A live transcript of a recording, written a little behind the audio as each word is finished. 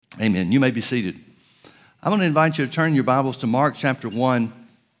Amen. You may be seated. I'm going to invite you to turn your Bibles to Mark chapter 1.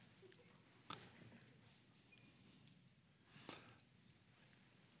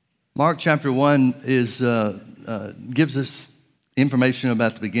 Mark chapter 1 gives us information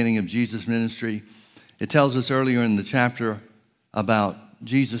about the beginning of Jesus' ministry. It tells us earlier in the chapter about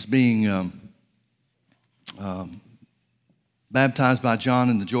Jesus being baptized by John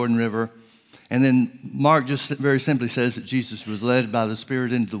in the Jordan River. And then Mark just very simply says that Jesus was led by the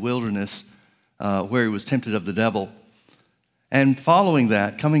Spirit into the wilderness where he was tempted of the devil. And following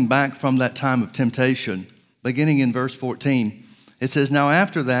that, coming back from that time of temptation, beginning in verse 14, it says, "Now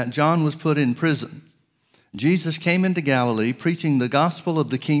after that, John was put in prison. Jesus came into Galilee, preaching the gospel of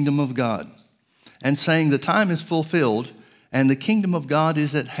the kingdom of God, and saying, 'The time is fulfilled, and the kingdom of God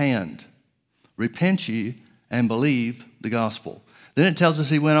is at hand. Repent ye and believe the gospel.'" Then it tells us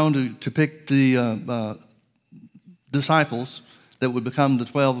he went on to pick the disciples that would become the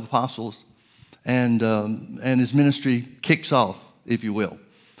 12 apostles, and his ministry kicks off, if you will.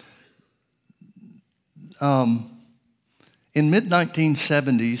 In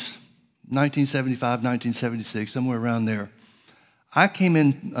mid-1970s, 1975, 1976, somewhere around there, I came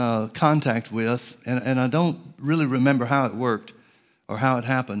in contact with, and I don't really remember how it worked or how it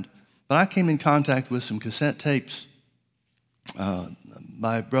happened, but I came in contact with some cassette tapes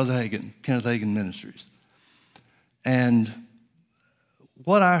by Brother Hagin, Kenneth Hagin Ministries. And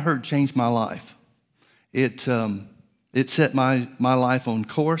what I heard changed my life. It set my life on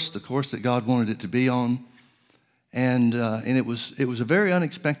course, the course that God wanted it to be on. And it was a very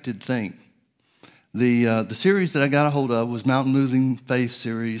unexpected thing. The series that I got a hold of was Mountain Moving Faith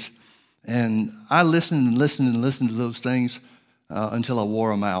series. And I listened and listened and listened to those things until I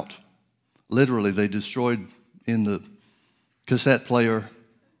wore them out. Literally, they destroyed in the cassette player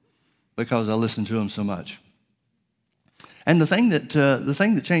because I listened to them so much. And the thing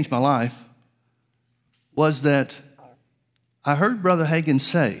that changed my life was that I heard Brother Hagin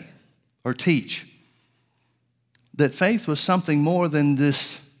say or teach that faith was something more than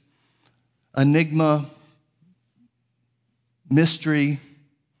this enigma, mystery,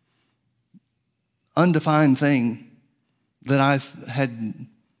 undefined thing that I had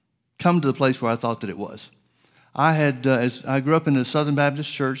come to the place where I thought that it was. As I grew up in a Southern Baptist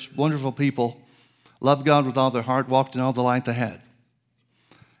church, wonderful people, loved God with all their heart, walked in all the light they had.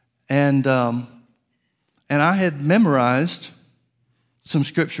 And I had memorized some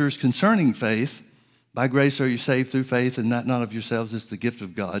scriptures concerning faith. By grace are you saved through faith, and that not of yourselves, it's the gift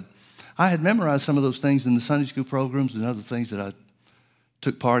of God. I had memorized some of those things in the Sunday school programs and other things that I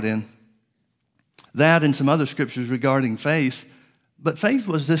took part in. That and some other scriptures regarding faith. But faith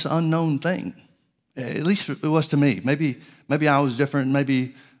was this unknown thing. At least it was to me. Maybe I was different.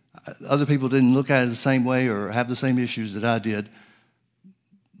 Maybe other people didn't look at it the same way or have the same issues that I did.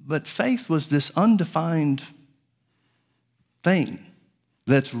 But faith was this undefined thing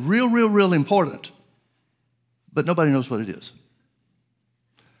that's real, real, real important. But nobody knows what it is.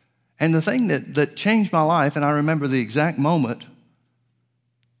 And the thing that changed my life, and I remember the exact moment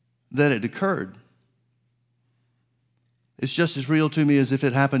that it occurred, it's just as real to me as if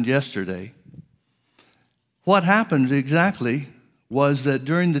it happened yesterday. What happened exactly was that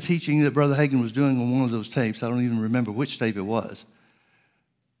during the teaching that Brother Hagin was doing on one of those tapes, I don't even remember which tape it was,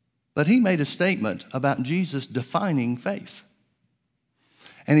 but he made a statement about Jesus defining faith.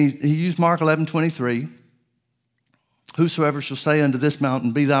 And he used Mark 11:23, "Whosoever shall say unto this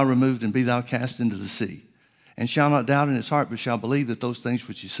mountain, Be thou removed, and be thou cast into the sea, and shall not doubt in his heart, but shall believe that those things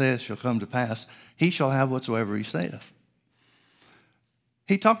which he saith shall come to pass, he shall have whatsoever he saith."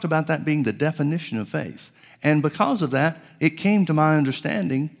 He talked about that being the definition of faith. And because of that, it came to my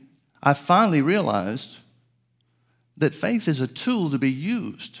understanding, I finally realized that faith is a tool to be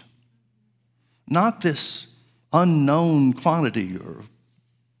used, not this unknown quantity or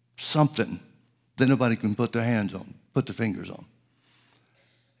something that nobody can put their hands on, put their fingers on.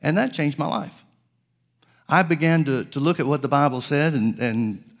 And that changed my life. I began to look at what the Bible said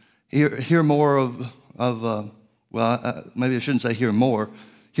and hear more maybe I shouldn't say hear more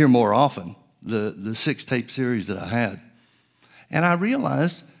often, the 6-tape series that I had. And I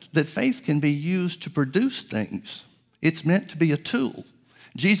realized that faith can be used to produce things. It's meant to be a tool.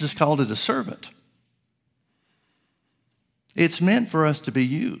 Jesus called it a servant. It's meant for us to be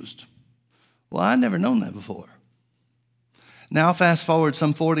used. Well, I'd never known that before. Now, fast forward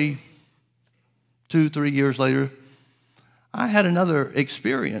some 3 years later, I had another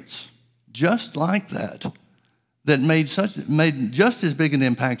experience just like that made just as big an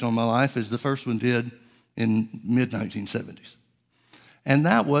impact on my life as the first one did in mid-1970s. And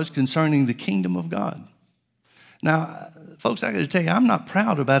that was concerning the kingdom of God. Now, folks, I got to tell you, I'm not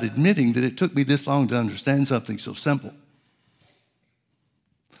proud about admitting that it took me this long to understand something so simple.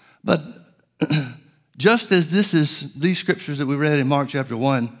 But just as these scriptures that we read in Mark chapter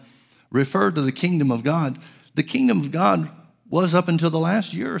 1 refer to the kingdom of God was up until the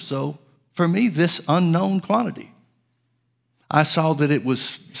last year or so, for me, this unknown quantity. I saw that it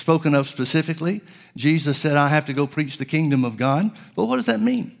was spoken of specifically. Jesus said, I have to go preach the kingdom of God. But what does that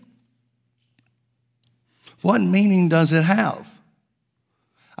mean? What meaning does it have?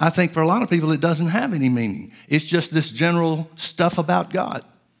 I think for a lot of people, it doesn't have any meaning. It's just this general stuff about God.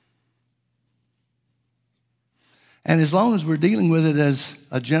 And as long as we're dealing with it as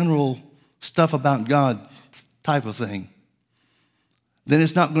a general stuff about God type of thing, then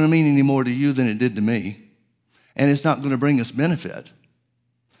it's not going to mean any more to you than it did to me. And it's not going to bring us benefit.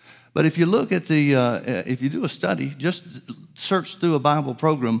 But if you look at if you do a study, just search through a Bible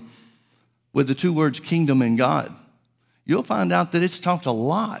program with the two words kingdom and God, you'll find out that it's talked a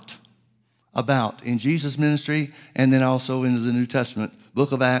lot about in Jesus' ministry and then also into the New Testament,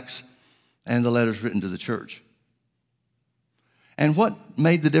 book of Acts, and the letters written to the church. And what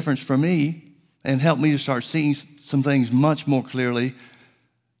made the difference for me and helped me to start seeing some things much more clearly,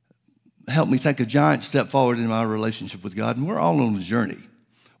 helped me take a giant step forward in my relationship with God. And we're all on a journey.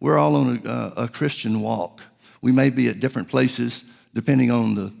 We're all on a Christian walk. We may be at different places depending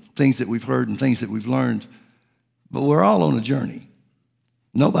on the things that we've heard and things that we've learned, but we're all on a journey.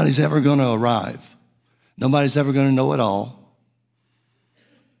 Nobody's ever going to arrive. Nobody's ever going to know it all.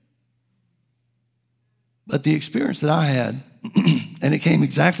 But the experience that I had, and it came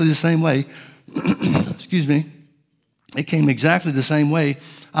exactly the same way, excuse me, it came exactly the same way.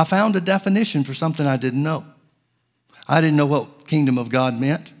 I found a definition for something I didn't know. I didn't know what kingdom of God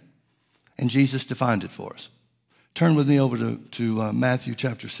meant, and Jesus defined it for us. Turn with me over to Matthew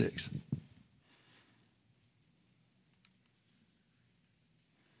chapter 6.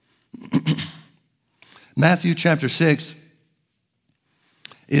 Matthew chapter 6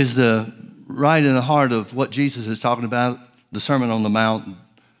 is right in the heart of what Jesus is talking about, the Sermon on the Mount.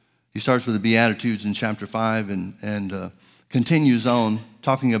 He starts with the Beatitudes in chapter 5 and continues on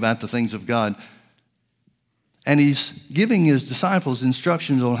talking about the things of God. And he's giving his disciples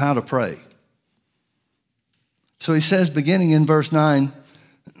instructions on how to pray. So he says, beginning in verse 9,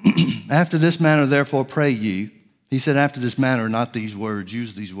 after this manner, therefore, pray ye. He said, after this manner, not these words,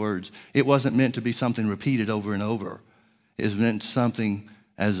 use these words. It wasn't meant to be something repeated over and over. It was meant something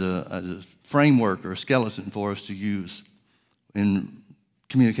as a framework or a skeleton for us to use in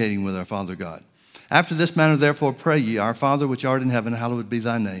communicating with our Father God. After this manner, therefore, pray ye, our Father which art in heaven, hallowed be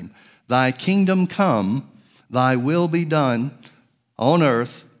thy name. Thy kingdom come, thy will be done on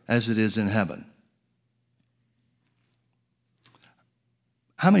earth as it is in heaven.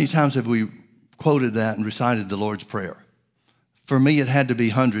 How many times have we quoted that and recited the Lord's Prayer? For me, it had to be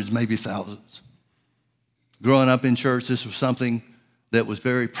hundreds, maybe thousands. Growing up in church, this was something that was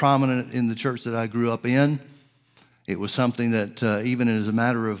very prominent in the church that I grew up in. It was something that even as a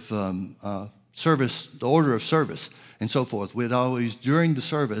matter of service, the order of service and so forth, we'd always, during the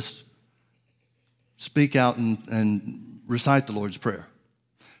service, speak out and recite the Lord's Prayer.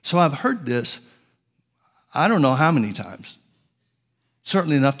 So I've heard this, I don't know how many times.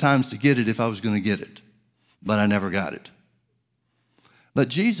 Certainly enough times to get it if I was going to get it, but I never got it. But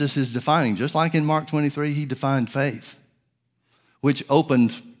Jesus is defining, just like in Mark 23, he defined faith, which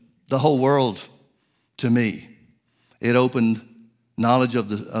opened the whole world to me. It opened knowledge of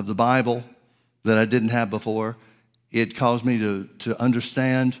the Bible that I didn't have before. It caused me to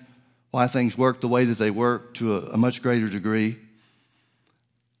understand why things work the way that they work to a much greater degree.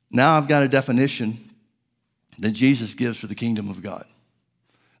 Now I've got a definition that Jesus gives for the kingdom of God.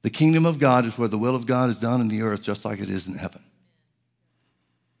 The kingdom of God is where the will of God is done in the earth just like it is in heaven.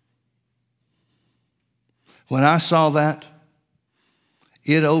 When I saw that,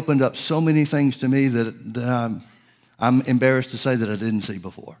 it opened up so many things to me that I'm embarrassed to say that I didn't see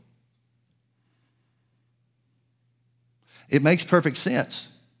before. It makes perfect sense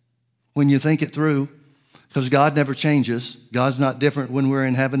when you think it through, because God never changes. God's not different when we're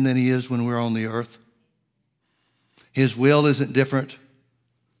in heaven than he is when we're on the earth. His will isn't different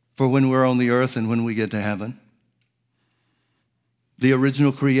for when we're on the earth and when we get to heaven. The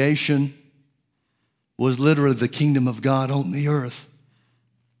original creation was literally the kingdom of God on the earth.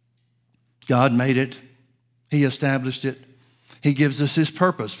 God made it. He established it. He gives us his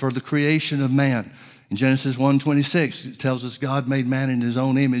purpose for the creation of man. In Genesis 1:26, it tells us God made man in his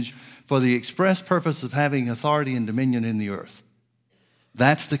own image for the express purpose of having authority and dominion in the earth.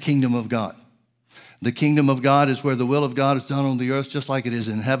 That's the kingdom of God. The kingdom of God is where the will of God is done on the earth just like it is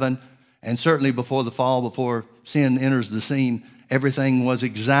in heaven. And certainly before the fall, before sin enters the scene, everything was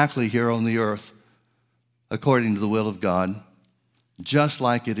exactly here on the earth according to the will of God, just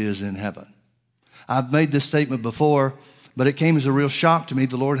like it is in heaven. I've made this statement before, but it came as a real shock to me.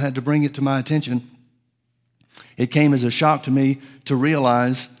 The Lord had to bring it to my attention. It came as a shock to me to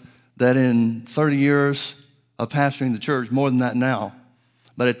realize that in 30 years of pastoring the church, more than that now,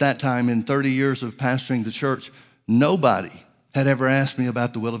 but at that time, in 30 years of pastoring the church, nobody had ever asked me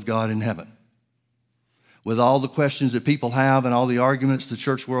about the will of God in heaven. With all the questions that people have and all the arguments the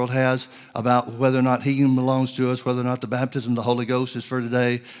church world has about whether or not healing belongs to us, whether or not the baptism of the Holy Ghost is for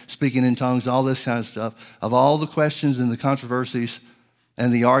today, speaking in tongues, all this kind of stuff, of all the questions and the controversies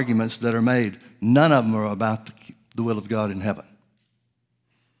and the arguments that are made, none of them are about the will of God in heaven.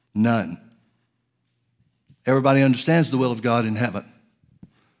 None. Everybody understands the will of God in heaven.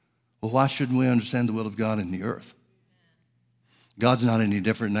 Well, why shouldn't we understand the will of God in the earth? God's not any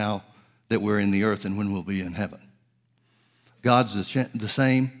different now that we're in the earth and when we'll be in heaven. God's the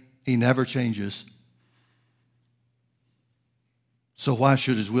same. He never changes. So why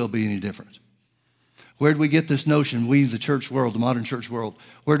should his will be any different? Where do we get this notion, we, the church world, the modern church world,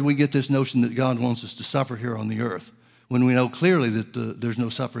 where do we get this notion that God wants us to suffer here on the earth when we know clearly that there's no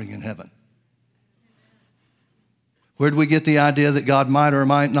suffering in heaven? Where do we get the idea that God might or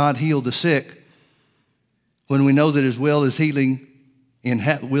might not heal the sick when we know that his will is healing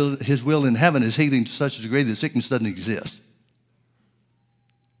his will in heaven is healing to such a degree that sickness doesn't exist?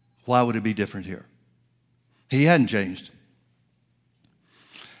 Why would it be different here? He hadn't changed.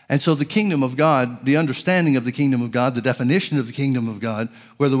 And so the kingdom of God, the understanding of the kingdom of God, the definition of the kingdom of God,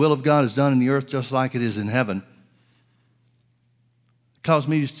 where the will of God is done in the earth just like it is in heaven, caused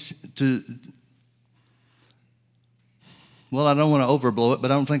me to, well, I don't want to overblow it, but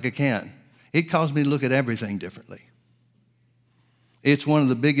I don't think I can. It caused me to look at everything differently. It's one of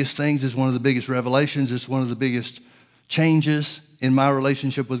the biggest things. It's one of the biggest revelations. It's one of the biggest changes in my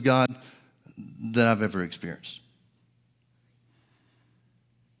relationship with God that I've ever experienced.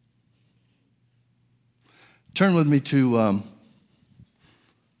 Turn with me to,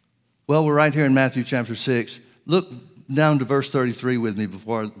 we're right here in Matthew chapter 6. Look down to verse 33 with me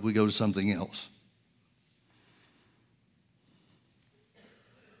before we go to something else.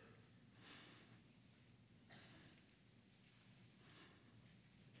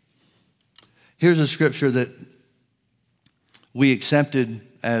 Here's a scripture that we accepted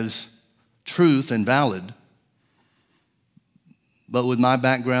as truth and valid, but with my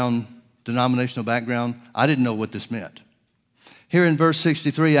background, denominational background, I didn't know what this meant. Here in verse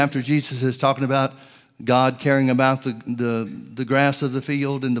 63, after Jesus is talking about God caring about the grass of the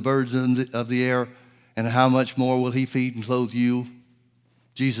field and the birds of the air, and how much more will he feed and clothe you,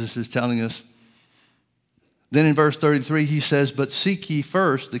 Jesus is telling us. Then in verse 33, he says, "But seek ye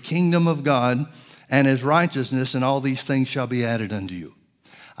first the kingdom of God and his righteousness, and all these things shall be added unto you."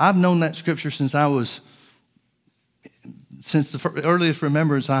 I've known that scripture since the earliest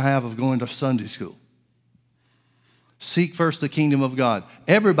remembrance I have of going to Sunday school. Seek first the kingdom of God.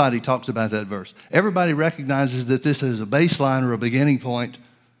 Everybody talks about that verse. Everybody recognizes that this is a baseline or a beginning point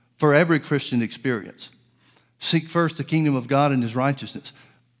for every Christian experience. Seek first the kingdom of God and his righteousness.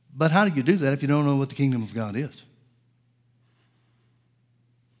 But how do you do that if you don't know what the kingdom of God is?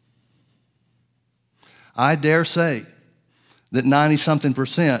 I dare say that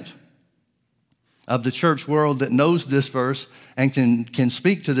 90-something% of the church world that knows this verse and can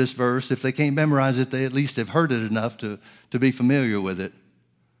speak to this verse, if they can't memorize it, they at least have heard it enough to be familiar with it.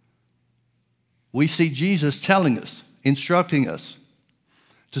 We see Jesus telling us, instructing us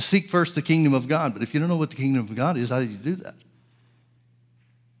to seek first the kingdom of God. But if you don't know what the kingdom of God is, how do you do that?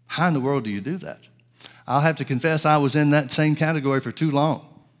 How in the world do you do that? I'll have to confess I was in that same category for too long.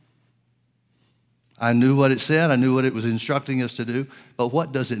 I knew what it said. I knew what it was instructing us to do. But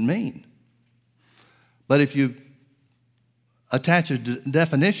what does it mean? But if you attach a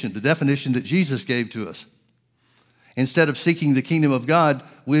definition, the definition that Jesus gave to us, instead of seeking the kingdom of God,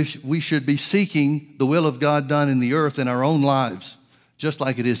 we should be seeking the will of God done in the earth in our own lives, just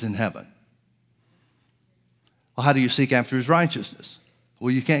like it is in heaven. Well, how do you seek after his righteousness?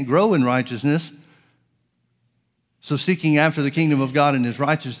 Well, you can't grow in righteousness. So seeking after the kingdom of God and his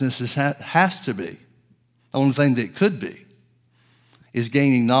righteousness has to be. The only thing that it could be is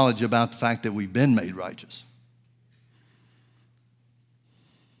gaining knowledge about the fact that we've been made righteous.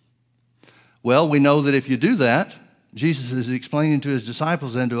 Well, we know that if you do that, Jesus is explaining to his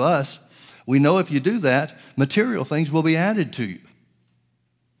disciples and to us, we know if you do that, material things will be added to you.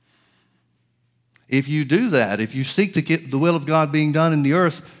 If you do that, if you seek the will of God being done in the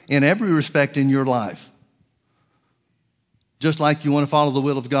earth in every respect in your life, just like you want to follow the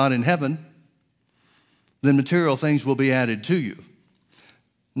will of God in heaven, then material things will be added to you.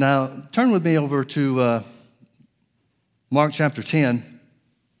 Now, turn with me over to Mark chapter 10.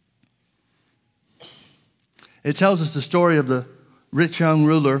 It tells us the story of the rich young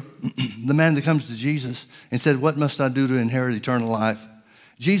ruler, the man that comes to Jesus and said, "What must I do to inherit eternal life?"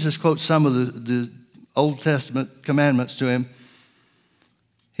 Jesus quotes some of the Old Testament commandments to him.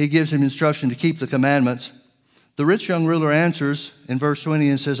 He gives him instruction to keep the commandments. The rich young ruler answers in verse 20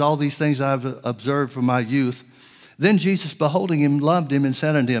 and says, "All these things I've observed from my youth." Then Jesus, beholding him, loved him and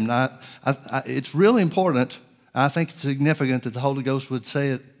said unto him. Now, it's really important, I think it's significant that the Holy Ghost would say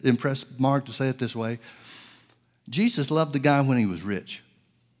it, impress Mark to say it this way. Jesus loved the guy when he was rich.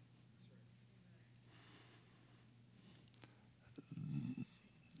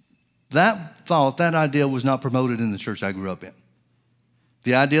 That thought, that idea was not promoted in the church I grew up in.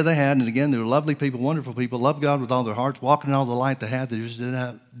 The idea they had, and again, they were lovely people, wonderful people, loved God with all their hearts, walking in all the light they had, they just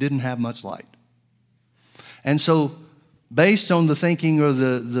didn't have much light. And so, based on the thinking or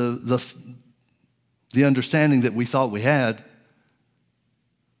the understanding that we thought we had,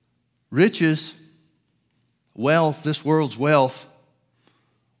 riches, wealth, this world's wealth,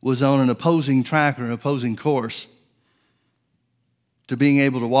 was on an opposing track or an opposing course to being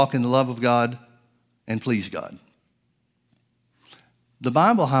able to walk in the love of God and please God. The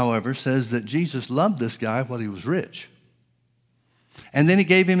Bible, however, says that Jesus loved this guy while he was rich. And then he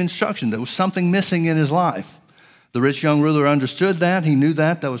gave him instruction. There was something missing in his life. The rich young ruler understood that. He knew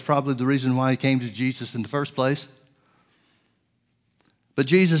that. That was probably the reason why he came to Jesus in the first place. But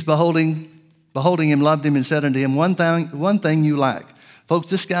Jesus, beholding him, loved him and said unto him, one thing you lack. Folks,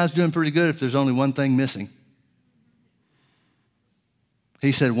 this guy's doing pretty good if there's only one thing missing.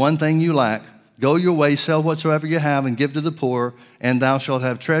 He said, one thing you lack. Go your way, sell whatsoever you have, and give to the poor, and thou shalt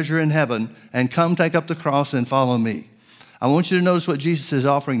have treasure in heaven, and come take up the cross and follow me. I want you to notice what Jesus is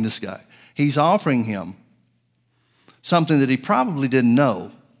offering this guy. He's offering him something that he probably didn't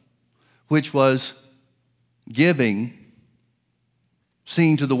know, which was giving,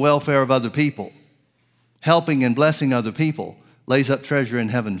 seeing to the welfare of other people, helping and blessing other people, lays up treasure in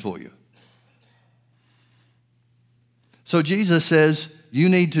heaven for you. So Jesus says, you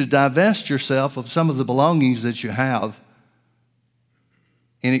need to divest yourself of some of the belongings that you have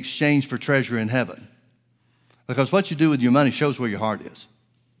in exchange for treasure in heaven. Because what you do with your money shows where your heart is.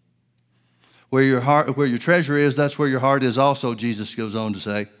 Where your treasure is, that's where your heart is also, Jesus goes on to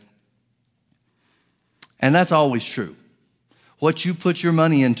say. And that's always true. What you put your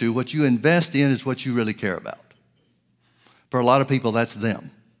money into, what you invest in, is what you really care about. For a lot of people, that's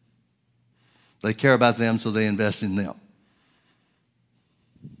them. They care about them, so they invest in them.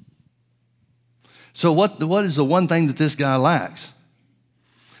 So what is the one thing that this guy lacks?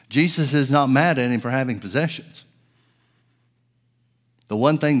 Jesus is not mad at him for having possessions. The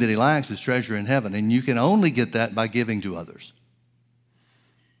one thing that he lacks is treasure in heaven, and you can only get that by giving to others.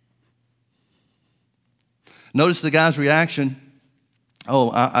 Notice the guy's reaction.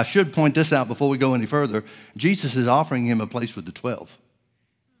 Oh, I should point this out before we go any further. Jesus is offering him a place with the 12.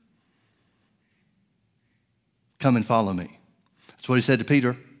 Come and follow me. That's what he said to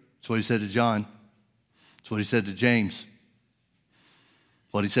Peter. That's what he said to John. That's what he said to James.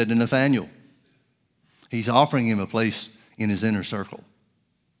 What he said to Nathaniel. He's offering him a place in his inner circle.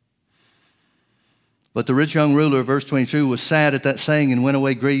 But the rich young ruler, verse 22, was sad at that saying and went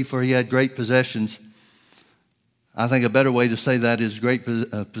away grieved, for he had great possessions. I think a better way to say that is great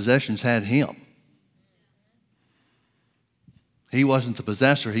possessions had him. He wasn't the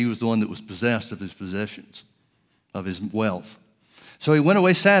possessor. He was the one that was possessed of his possessions, of his wealth. So he went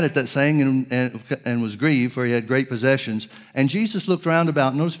away sad at that saying and was grieved, for he had great possessions. And Jesus looked round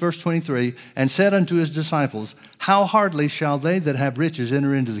about, notice verse 23, and said unto his disciples, how hardly shall they that have riches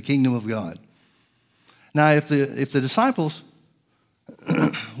enter into the kingdom of God? Now, if the disciples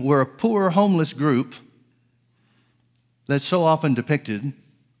were a poor, homeless group that's so often depicted,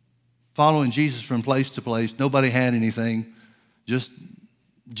 following Jesus from place to place, nobody had anything, just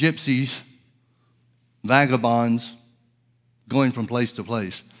gypsies, vagabonds, going from place to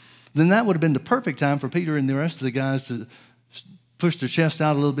place, then that would have been the perfect time for Peter and the rest of the guys to push their chest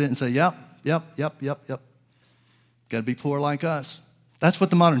out a little bit and say, yep. Got to be poor like us. That's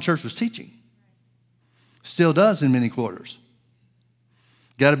what the modern church was teaching. Still does in many quarters.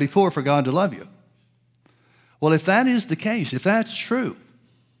 Got to be poor for God to love you. Well, if that is the case, if that's true,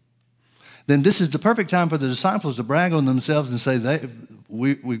 then this is the perfect time for the disciples to brag on themselves and say,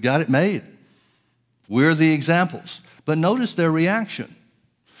 we've got it made. We're the examples. But notice their reaction.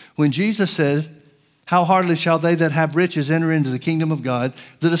 When Jesus said, how hardly shall they that have riches enter into the kingdom of God,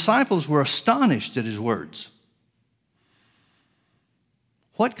 the disciples were astonished at his words.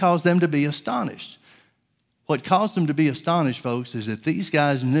 What caused them to be astonished? What caused them to be astonished, folks, is that these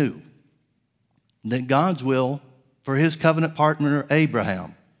guys knew that God's will for his covenant partner,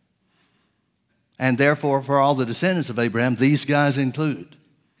 Abraham, and therefore for all the descendants of Abraham, these guys included,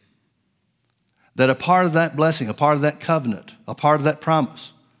 that a part of that blessing, a part of that covenant, a part of that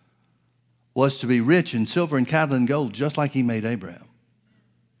promise was to be rich in silver and cattle and gold, just like he made Abraham.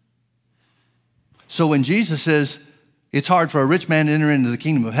 So when Jesus says it's hard for a rich man to enter into the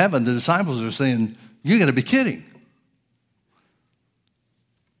kingdom of heaven, the disciples are saying, "You're going to be kidding."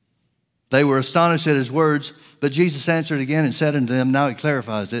 They were astonished at his words, but Jesus answered again and said unto them, now he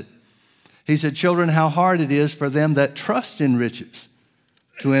clarifies it. He said, "Children, how hard it is for them that trust in riches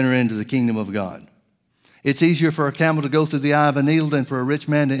to enter into the kingdom of God. It's easier for a camel to go through the eye of a needle than for a rich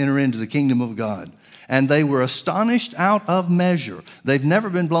man to enter into the kingdom of God." And they were astonished out of measure. They've never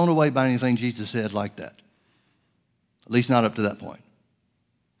been blown away by anything Jesus said like that. At least not up to that point.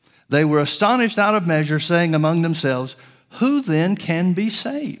 They were astonished out of measure, saying among themselves, "Who then can be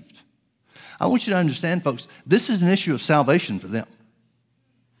saved?" I want you to understand, folks, this is an issue of salvation for them.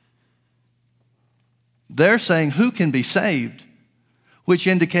 They're saying, "Who can be saved?" which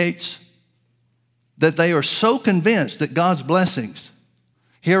indicates that they are so convinced that God's blessings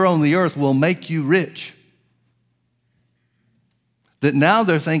here on the earth will make you rich, that now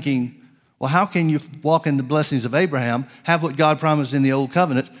they're thinking, well, how can you walk in the blessings of Abraham, have what God promised in the old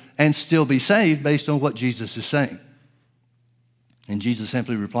covenant, and still be saved based on what Jesus is saying? And Jesus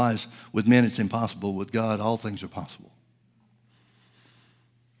simply replies, with men it's impossible, with God all things are possible.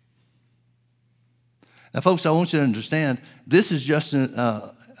 Now, folks, I want you to understand, this is just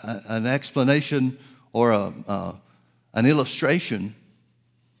an explanation or an illustration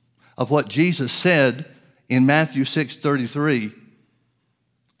of what Jesus said in Matthew 6:33.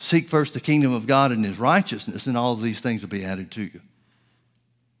 "Seek first the kingdom of God and his righteousness, and all of these things will be added to you."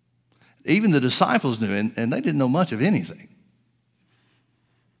 Even the disciples knew, and they didn't know much of anything.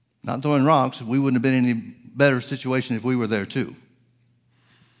 Not throwing rocks, we wouldn't have been in any better situation if we were there too.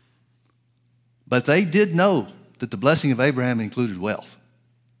 But they did know that the blessing of Abraham included wealth.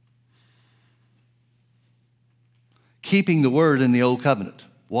 Keeping the word in the old covenant,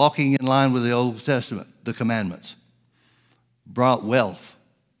 walking in line with the Old Testament, the commandments, brought wealth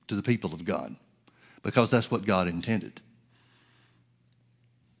to the people of God because that's what God intended.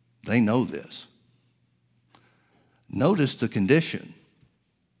 They know this. Notice the condition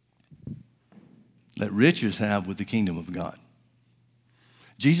that riches have with the kingdom of God.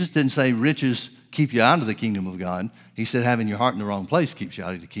 Jesus didn't say riches keep you out of the kingdom of God. He said having your heart in the wrong place keeps you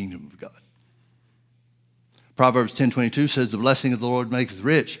out of the kingdom of God. Proverbs 10:22 says, "The blessing of the Lord maketh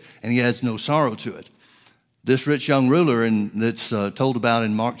rich, and he adds no sorrow to it." This rich young ruler that's told about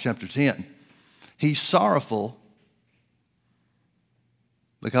in Mark chapter 10, he's sorrowful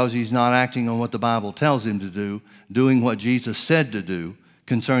because he's not acting on what the Bible tells him to do, doing what Jesus said to do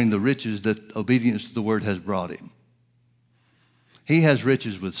concerning the riches that obedience to the word has brought him. He has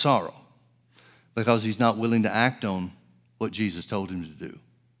riches with sorrow because he's not willing to act on what Jesus told him to do.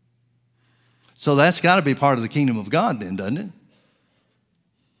 So that's got to be part of the kingdom of God then, doesn't it?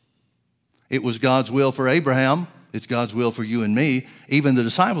 It was God's will for Abraham. It's God's will for you and me. Even the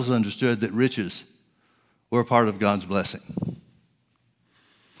disciples understood that riches were a part of God's blessing.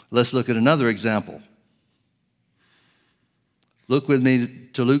 Let's look at another example. Look with me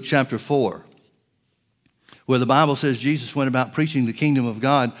to Luke chapter 4, where the Bible says Jesus went about preaching the kingdom of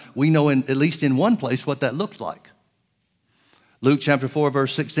God. We know at least in one place what that looked like. Luke chapter 4,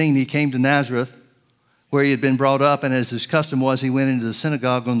 verse 16, he came to Nazareth, where he had been brought up, and as his custom was, he went into the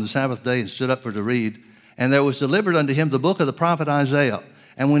synagogue on the Sabbath day and stood up for to read. And there was delivered unto him the book of the prophet Isaiah.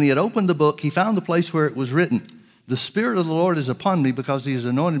 And when he had opened the book, he found the place where it was written, "The Spirit of the Lord is upon me, because he has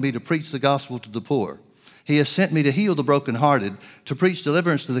anointed me to preach the gospel to the poor. He has sent me to heal the brokenhearted, to preach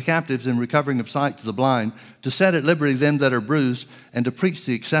deliverance to the captives and recovering of sight to the blind, to set at liberty them that are bruised, and to preach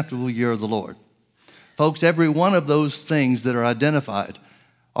the acceptable year of the Lord." Folks, every one of those things that are identified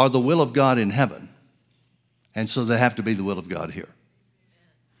are the will of God in heaven. And so they have to be the will of God here.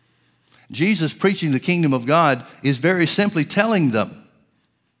 Jesus preaching the kingdom of God is very simply telling them,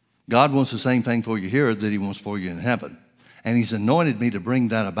 God wants the same thing for you here that he wants for you in heaven. And he's anointed me to bring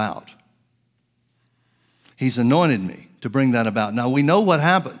that about. He's anointed me to bring that about. Now, we know what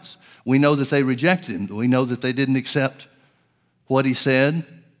happens. We know that they rejected him. We know that they didn't accept what he said.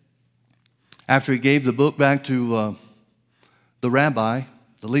 After he gave the book back to the rabbi,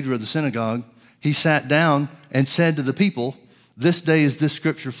 the leader of the synagogue, he sat down and said to the people, "This day is this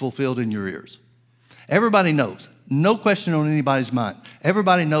scripture fulfilled in your ears." Everybody knows, no question on anybody's mind.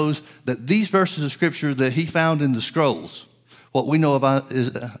 Everybody knows that these verses of scripture that he found in the scrolls, what we know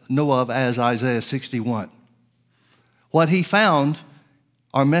of as Isaiah 61, What he found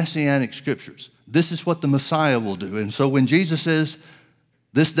are messianic scriptures. This is what the Messiah will do. And so when Jesus says,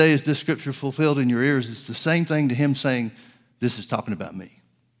 this day is this scripture fulfilled in your ears, it's the same thing to him saying, this is talking about me.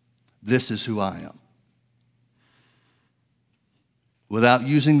 This is who I am. Without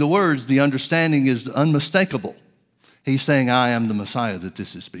using the words, the understanding is unmistakable. He's saying, I am the Messiah that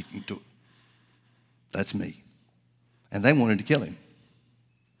this is speaking to. That's me. And they wanted to kill him.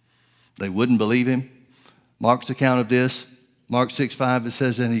 They wouldn't believe him. Mark's account of this, Mark 6:5, it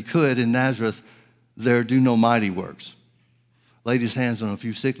says, and he could in Nazareth there do no mighty works. Laid his hands on a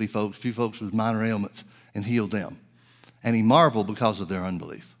few sickly folks, a few folks with minor ailments, and healed them. And he marveled because of their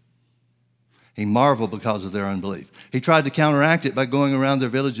unbelief. He marveled because of their unbelief. He tried to counteract it by going around their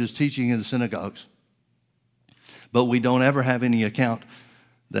villages teaching in the synagogues. But we don't ever have any account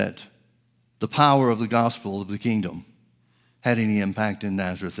that the power of the gospel of the kingdom had any impact in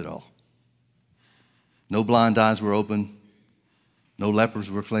Nazareth at all. No blind eyes were opened. No lepers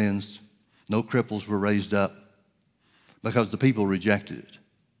were cleansed. No cripples were raised up because the people rejected it.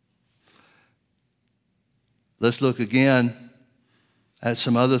 Let's look again at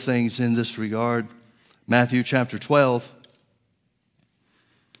some other things in this regard. Matthew chapter 12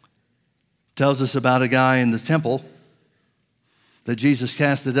 tells us about a guy in the temple that Jesus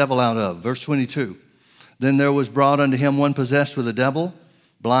cast the devil out of. Verse 22, then there was brought unto him one possessed with a devil,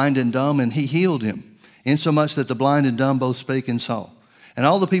 blind and dumb, and he healed him, insomuch that the blind and dumb both spake and saw. And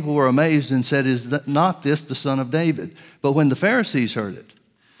all the people were amazed and said, is not this the son of David? But when the Pharisees heard it,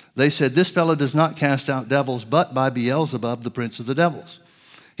 they said, this fellow does not cast out devils, but by Beelzebub, the prince of the devils.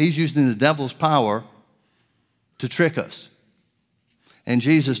 He's using the devil's power to trick us. And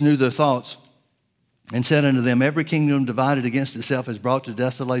Jesus knew their thoughts and said unto them, every kingdom divided against itself is brought to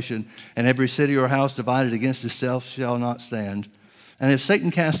desolation, and every city or house divided against itself shall not stand. And if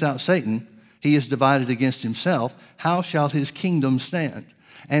Satan cast out Satan, he is divided against himself. How shall his kingdom stand?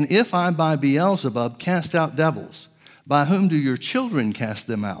 And if I by Beelzebub cast out devils, by whom do your children cast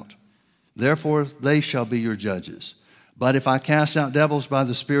them out? Therefore they shall be your judges. But if I cast out devils by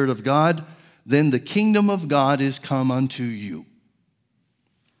the Spirit of God, then the kingdom of God is come unto you.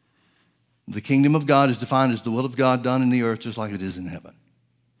 The kingdom of God is defined as the will of God done in the earth just like it is in heaven.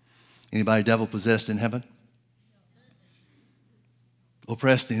 Anybody devil possessed in heaven?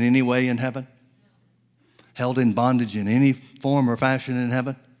 Oppressed in any way in heaven? Held in bondage in any form or fashion in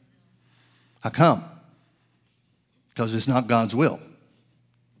heaven? How come? Because it's not God's will.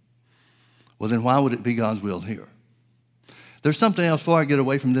 Well, then why would it be God's will here? There's something else, before I get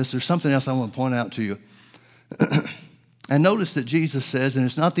away from this, there's something else I want to point out to you. And notice that Jesus says, and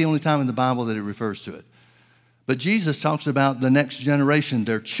it's not the only time in the Bible that it refers to it, but Jesus talks about the next generation,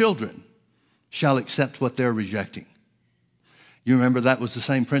 their children shall accept what they're rejecting. You remember that was the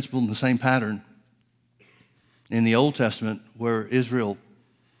same principle and the same pattern in the Old Testament where Israel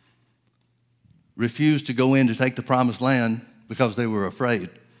refused to go in to take the promised land because they were afraid.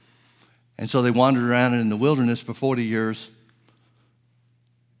 And so they wandered around in the wilderness for 40 years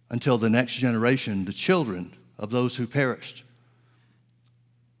until the next generation, the children of those who perished,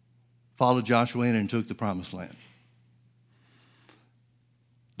 followed Joshua in and took the promised land.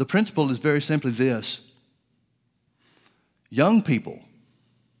 The principle is very simply this. Young people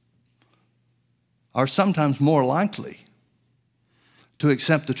are sometimes more likely to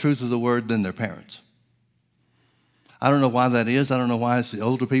accept the truth of the word than their parents. I don't know why that is. I don't know why it's the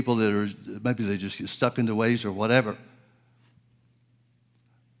older people that are, maybe they just get stuck in their ways or whatever.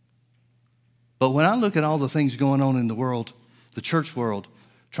 But when I look at all the things going on in the world, the church world,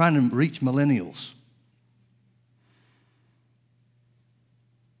 trying to reach millennials,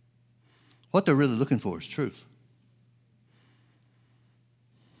 what they're really looking for is truth.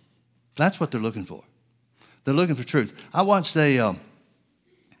 That's what they're looking for. They're looking for truth. I watched a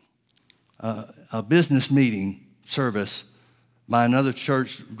business meeting service by another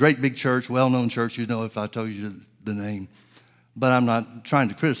church, great big church, well-known church. You know if I told you the name. But I'm not trying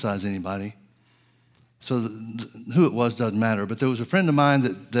to criticize anybody. So who it was doesn't matter. But there was a friend of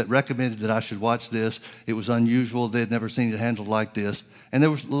mine that recommended that I should watch this. It was unusual. They had never seen it handled like this. And there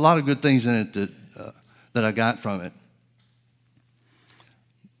was a lot of good things in it that I got from it.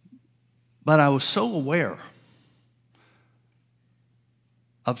 But I was so aware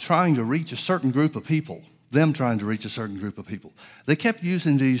of trying to reach a certain group of people, them trying to reach a certain group of people. They kept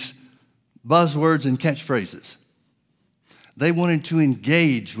using these buzzwords and catchphrases. They wanted to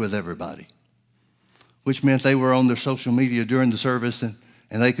engage with everybody, which meant they were on their social media during the service and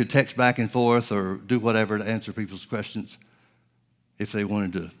they could text back and forth or do whatever to answer people's questions if they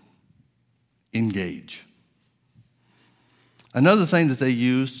wanted to engage. Another thing that they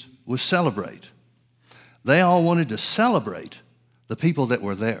used was celebrate. They all wanted to celebrate the people that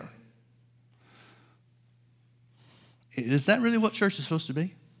were there. Is that really what church is supposed to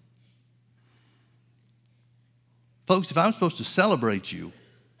be? Folks, if I'm supposed to celebrate you,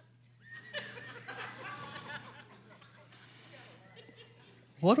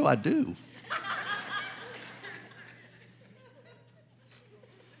 what do I do?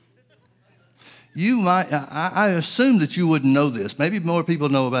 You might, I assume that you wouldn't know this. Maybe more people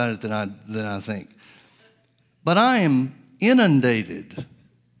know about it than I think. But I am inundated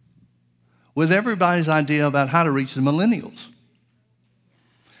with everybody's idea about how to reach the millennials.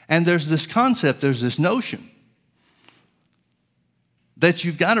 And there's this concept, there's this notion that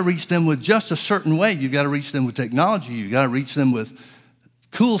you've got to reach them with just a certain way. You've got to reach them with technology. You've got to reach them with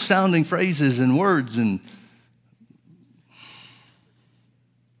cool sounding phrases and words. And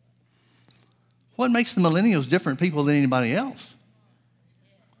what makes the millennials different people than anybody else?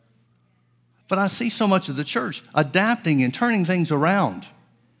 But I see so much of the church adapting and turning things around.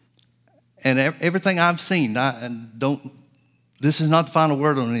 And everything I've seen, this is not the final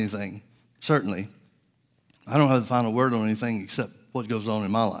word on anything, certainly. I don't have the final word on anything except what goes on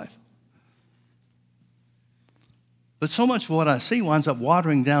in my life. But so much of what I see winds up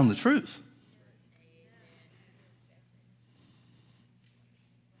watering down the truth.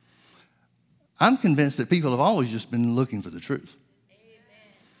 I'm convinced that people have always just been looking for the truth.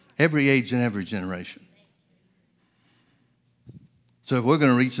 Every age and every generation. So if we're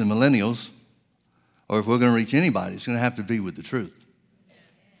going to reach the millennials, or if we're going to reach anybody, it's going to have to be with the truth.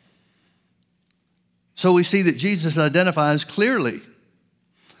 So we see that Jesus identifies clearly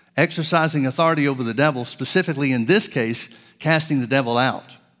exercising authority over the devil, specifically in this case, casting the devil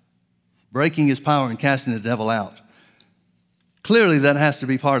out, breaking his power and casting the devil out. Clearly, that has to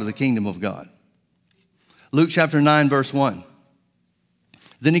be part of the kingdom of God. Luke chapter 9, verse 1.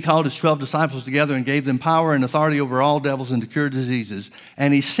 Then he called his 12 disciples together and gave them power and authority over all devils and to cure diseases.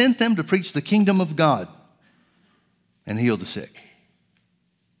 And he sent them to preach the kingdom of God and heal the sick.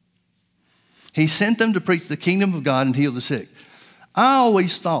 He sent them to preach the kingdom of God and heal the sick. I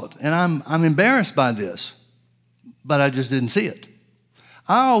always thought, and I'm embarrassed by this, but I just didn't see it.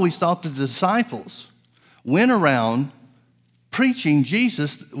 I always thought the disciples went around preaching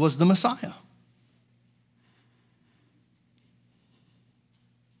Jesus was the Messiah.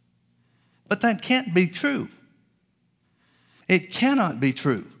 But that can't be true. It cannot be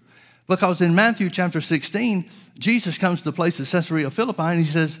true. Because in Matthew chapter 16, Jesus comes to the place of Caesarea Philippi and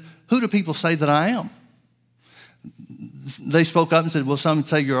he says, "Who do people say that I am?" They spoke up and said, "Well, some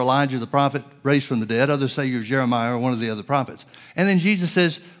say you're Elijah the prophet raised from the dead. Others say you're Jeremiah or one of the other prophets." And then Jesus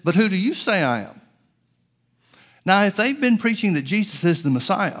says, "But who do you say I am?" Now, if they've been preaching that Jesus is the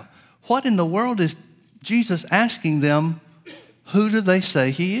Messiah, what in the world is Jesus asking them, who do they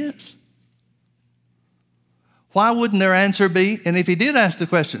say he is? Why wouldn't their answer be, and if he did ask the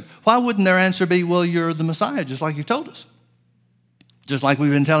question, why wouldn't their answer be, well, you're the Messiah, just like you told us, just like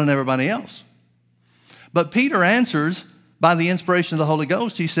we've been telling everybody else? But Peter answers by the inspiration of the Holy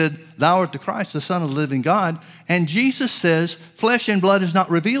Ghost. He said, "Thou art the Christ, the Son of the living God." And Jesus says, "Flesh and blood has not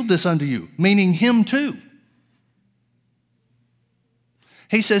revealed this unto you," meaning him too.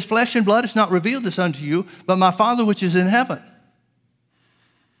 He says, "Flesh and blood has not revealed this unto you, but my Father which is in heaven."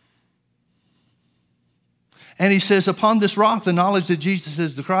 And he says, upon this rock, the knowledge that Jesus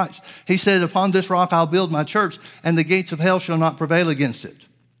is the Christ. He said, upon this rock I'll build my church, and the gates of hell shall not prevail against it.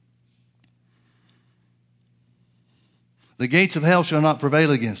 The gates of hell shall not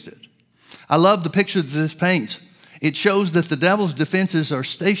prevail against it. I love the picture that this paints. It shows that the devil's defenses are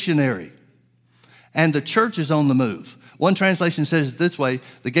stationary, and the church is on the move. One translation says it this way: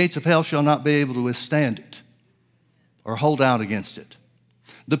 the gates of hell shall not be able to withstand it or hold out against it.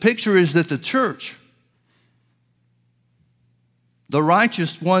 The picture is that the church, the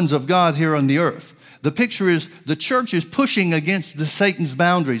righteous ones of God here on the earth. The picture is the church is pushing against Satan's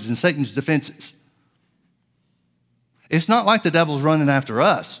boundaries and Satan's defenses. It's not like the devil's running after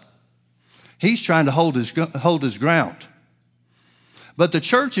us. He's trying to hold his ground. But the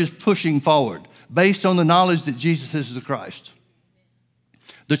church is pushing forward based on the knowledge that Jesus is the Christ.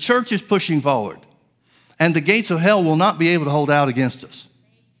 The church is pushing forward, and the gates of hell will not be able to hold out against us.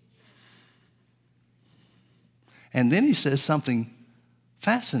 And then he says something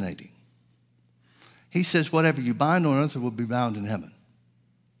fascinating. He says, whatever you bind on earth will be bound in heaven.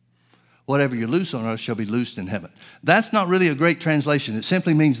 Whatever you loose on earth shall be loosed in heaven. That's not really a great translation. It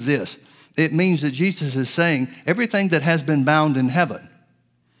simply means this. It means that Jesus is saying, everything that has been bound in heaven,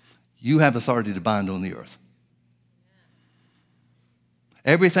 you have authority to bind on the earth.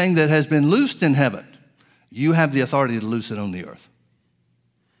 Everything that has been loosed in heaven, you have the authority to loose it on the earth.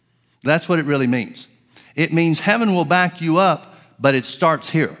 That's what it really means. It means heaven will back you up, but it starts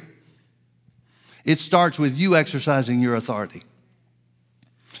here. It starts with you exercising your authority.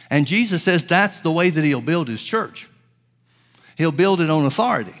 And Jesus says that's the way that he'll build his church. He'll build it on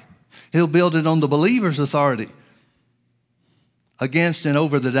authority. He'll build it on the believer's authority against and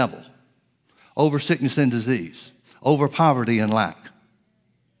over the devil, over sickness and disease, over poverty and lack.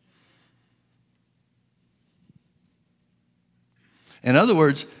 In other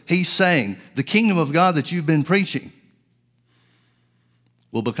words, he's saying the kingdom of God that you've been preaching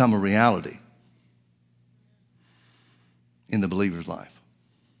will become a reality in the believer's life.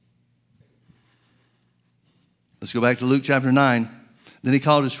 Let's go back to Luke chapter 9. Then he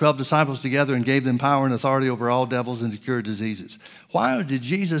called his 12 disciples together and gave them power and authority over all devils and to cure diseases. Why did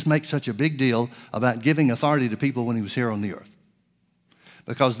Jesus make such a big deal about giving authority to people when he was here on the earth?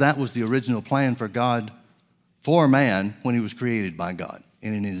 Because that was the original plan for God, for man, when he was created by God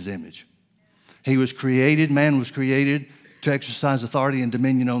and in his image. He was created, man was created to exercise authority and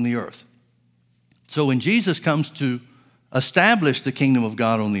dominion on the earth. So when Jesus comes to establish the kingdom of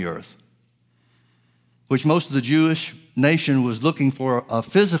God on the earth, which most of the Jewish nation was looking for a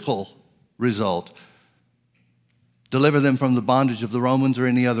physical result, deliver them from the bondage of the Romans or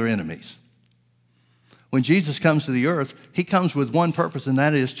any other enemies. When Jesus comes to the earth, he comes with one purpose, and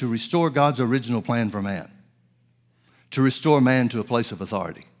that is to restore God's original plan for man, to restore man to a place of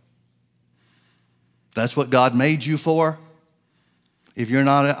authority. That's what God made you for. If you're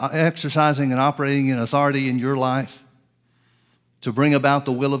not exercising and operating in authority in your life, to bring about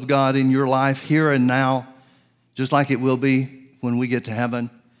the will of God in your life here and now, just like it will be when we get to heaven,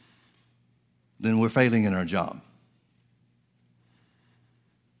 then we're failing in our job.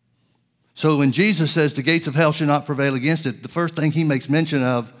 So when Jesus says the gates of hell shall not prevail against it, the first thing he makes mention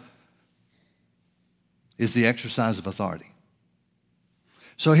of is the exercise of authority.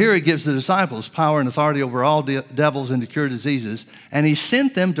 So here he gives the disciples power and authority over all devils and to cure diseases, and he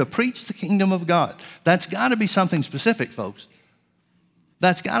sent them to preach the kingdom of God. That's got to be something specific, folks.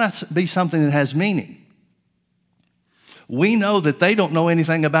 That's got to be something that has meaning. We know that they don't know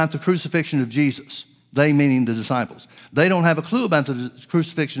anything about the crucifixion of Jesus. They, meaning the disciples. They don't have a clue about the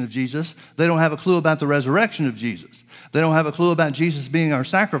crucifixion of Jesus. They don't have a clue about the resurrection of Jesus. They don't have a clue about Jesus being our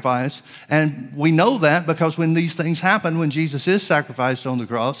sacrifice. And we know that because when these things happen, when Jesus is sacrificed on the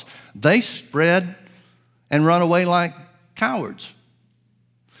cross, they spread and run away like cowards.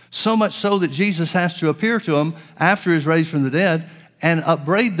 So much so that Jesus has to appear to them after he's raised from the dead and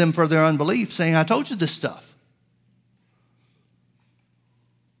upbraid them for their unbelief, saying, I told you this stuff.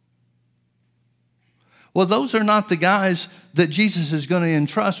 Well, those are not the guys that Jesus is going to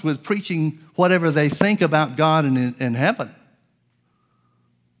entrust with preaching whatever they think about God in heaven.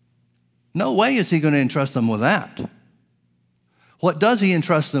 No way is he going to entrust them with that. What does he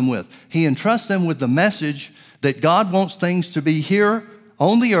entrust them with? He entrusts them with the message that God wants things to be here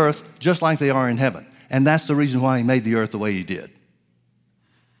on the earth just like they are in heaven. And that's the reason why he made the earth the way he did.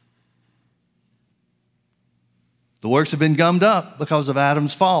 The works have been gummed up because of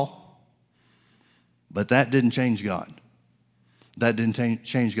Adam's fall. But that didn't change God. That didn't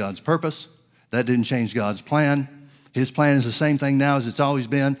change God's purpose. That didn't change God's plan. His plan is the same thing now as it's always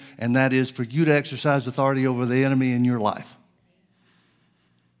been, and that is for you to exercise authority over the enemy in your life.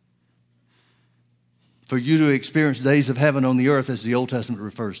 For you to experience days of heaven on the earth as the Old Testament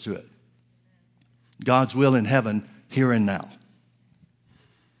refers to it. God's will in heaven, here and now.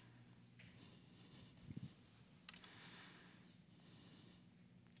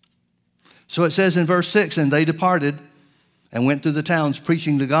 So it says in verse 6, and they departed and went through the towns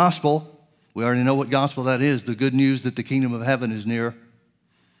preaching the gospel. We already know what gospel that is, the good news that the kingdom of heaven is near.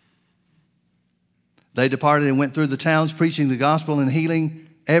 They departed and went through the towns preaching the gospel and healing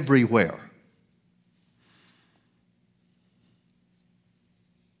everywhere.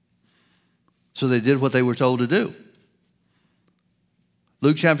 So they did what they were told to do.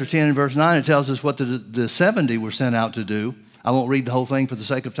 Luke chapter 10 and verse 9, it tells us what the 70 were sent out to do. I won't read the whole thing for the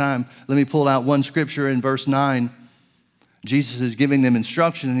sake of time. Let me pull out one scripture in verse 9. Jesus is giving them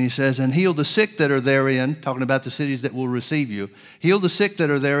instruction, and he says, and heal the sick that are therein, talking about the cities that will receive you. Heal the sick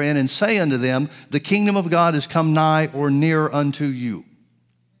that are therein, and say unto them, the kingdom of God is come nigh or near unto you.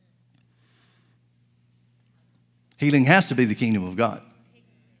 Healing has to be the kingdom of God.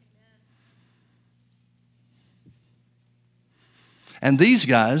 And these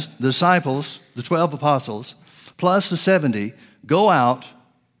guys, the disciples, the 12 apostles, plus the 70, go out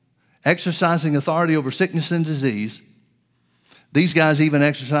exercising authority over sickness and disease. These guys even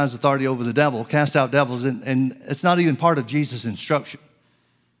exercise authority over the devil, cast out devils, and it's not even part of Jesus' instruction.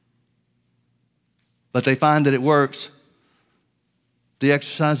 But they find that it works. The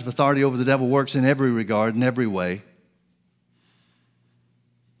exercise of authority over the devil works in every regard, in every way.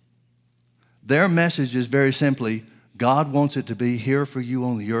 Their message is very simply, God wants it to be here for you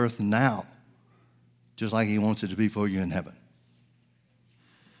on the earth now, just like he wants it to be for you in heaven.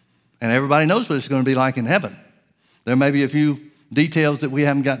 And everybody knows what it's going to be like in heaven. There may be a few details that we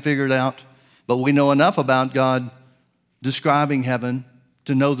haven't got figured out, but we know enough about God describing heaven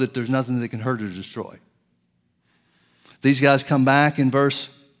to know that there's nothing that can hurt or destroy. These guys come back in verse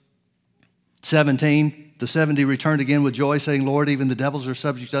 17. The 70 returned again with joy, saying, Lord, even the devils are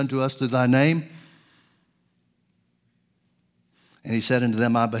subject unto us through thy name. And he said unto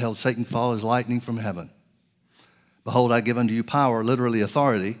them, I beheld Satan fall as lightning from heaven. Behold, I give unto you power, literally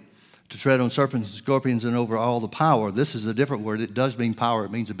authority, to tread on serpents and scorpions and over all the power. This is a different word. It does mean power.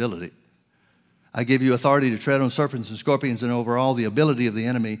 It means ability. I give you authority to tread on serpents and scorpions and over all the ability of the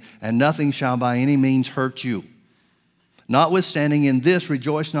enemy, and nothing shall by any means hurt you. Notwithstanding in this,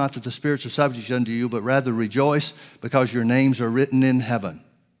 rejoice not that the spirits are subject unto you, but rather rejoice because your names are written in heaven.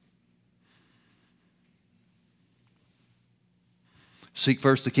 Seek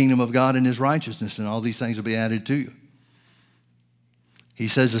first the kingdom of God and his righteousness, and all these things will be added to you. He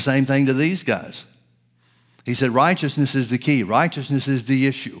says the same thing to these guys. He said righteousness is the key. Righteousness is the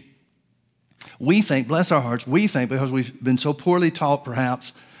issue. We think, bless our hearts, we think because we've been so poorly taught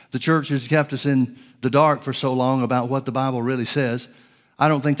perhaps, the church has kept us in the dark for so long about what the Bible really says. I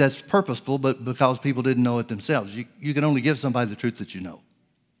don't think that's purposeful, but because people didn't know it themselves. You can only give somebody the truth that you know.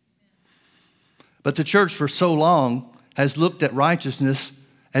 But the church for so long has looked at righteousness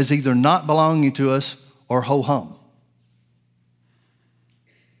as either not belonging to us or ho-hum.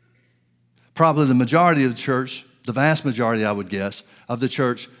 Probably the majority of the church, the vast majority, I would guess, of the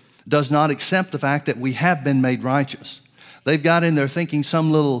church does not accept the fact that we have been made righteous. They've got in their thinking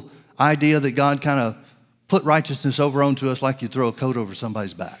some little idea that God kind of put righteousness over onto us like you throw a coat over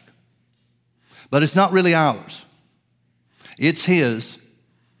somebody's back. But it's not really ours. It's his,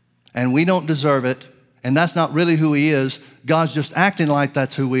 and we don't deserve it, and that's not really who he is. God's just acting like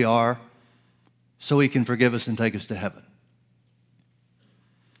that's who we are so he can forgive us and take us to heaven.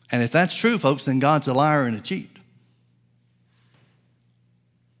 And if that's true, folks, then God's a liar and a cheat.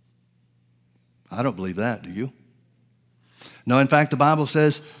 I don't believe that, do you? No, in fact, the Bible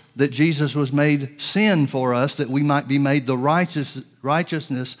says that Jesus was made sin for us that we might be made the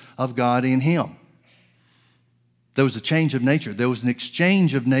righteousness of God in him. There was a change of nature. There was an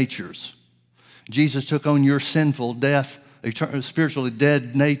exchange of natures. Jesus took on your sinful, death, spiritually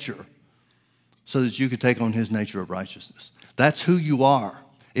dead nature so that you could take on his nature of righteousness. That's who you are.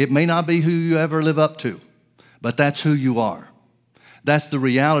 It may not be who you ever live up to, but that's who you are. That's the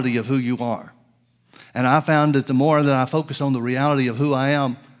reality of who you are. And I found that the more that I focus on the reality of who I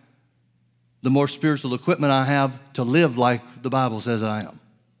am, the more spiritual equipment I have to live like the Bible says I am.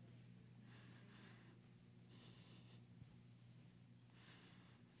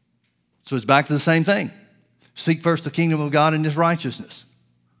 So it's back to the same thing. Seek first the kingdom of God and his righteousness.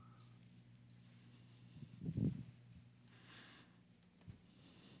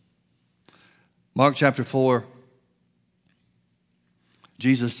 Mark chapter 4,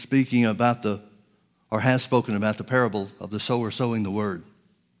 Jesus speaking about has spoken about the parable of the sower sowing the word.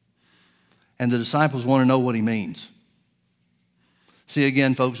 And the disciples want to know what he means. See,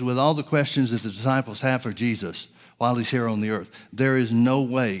 again, folks, with all the questions that the disciples have for Jesus while he's here on the earth, there is no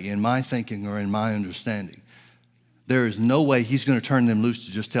way in my thinking or in my understanding, there is no way he's going to turn them loose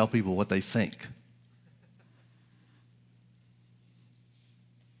to just tell people what they think.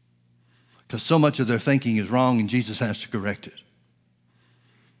 Because so much of their thinking is wrong and Jesus has to correct it.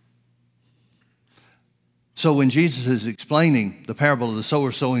 So when Jesus is explaining the parable of the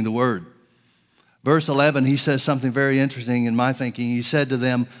sower sowing the word, verse 11, he says something very interesting in my thinking. He said to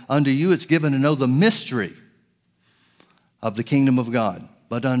them, unto you it's given to know the mystery of the kingdom of God,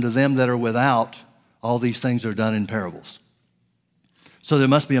 but unto them that are without, all these things are done in parables. So there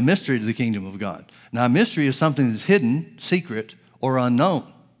must be a mystery to the kingdom of God. Now, a mystery is something that's hidden, secret, or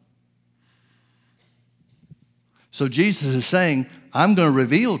unknown. So Jesus is saying, I'm going to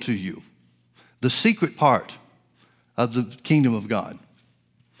reveal to you the secret part of the kingdom of God.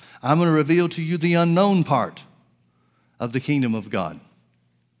 I'm going to reveal to you the unknown part of the kingdom of God.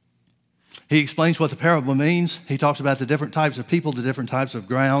 He explains what the parable means. He talks about the different types of people, the different types of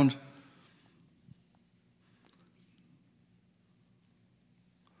ground.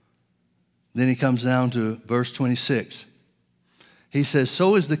 Then he comes down to verse 26. He says,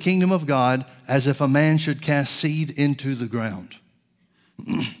 so is the kingdom of God as if a man should cast seed into the ground.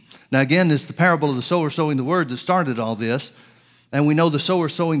 Now again, it's the parable of the sower sowing the word that started all this. And we know the sower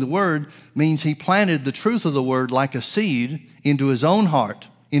sowing the word means he planted the truth of the word like a seed into his own heart,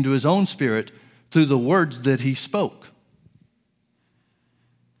 into his own spirit, through the words that he spoke.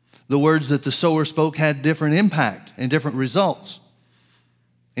 The words that the sower spoke had different impact and different results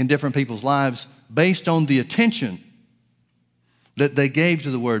in different people's lives based on the attention that they gave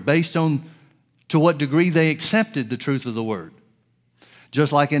to the word, based on to what degree they accepted the truth of the word.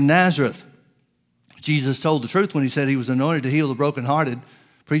 Just like in Nazareth, Jesus told the truth when he said he was anointed to heal the brokenhearted,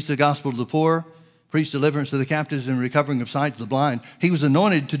 preach the gospel to the poor, preach deliverance to the captives and recovering of sight to the blind. He was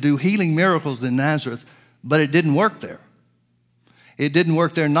anointed to do healing miracles in Nazareth, but it didn't work there. It didn't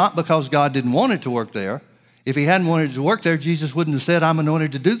work there not because God didn't want it to work there. If he hadn't wanted it to work there, Jesus wouldn't have said, I'm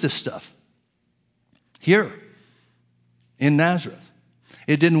anointed to do this stuff here in Nazareth.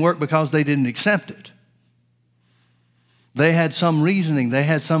 It didn't work because they didn't accept it. They had some reasoning, they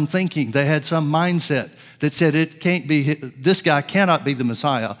had some thinking, they had some mindset that said it can't be, this guy cannot be the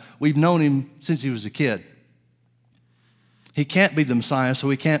Messiah. We've known him since he was a kid. He can't be the Messiah, so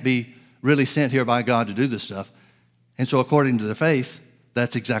he can't be really sent here by God to do this stuff. And so according to their faith,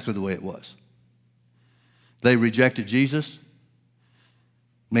 that's exactly the way it was. They rejected Jesus,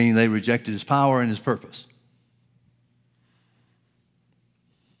 meaning they rejected his power and his purpose.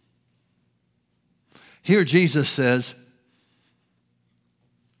 Here Jesus says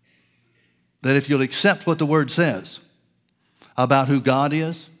that if you'll accept what the word says about who God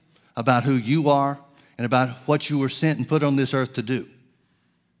is, about who you are, and about what you were sent and put on this earth to do,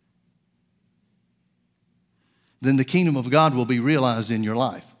 then the kingdom of God will be realized in your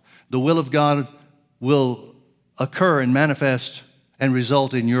life. The will of God will occur and manifest and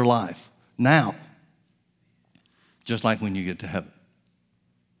result in your life now, just like when you get to heaven.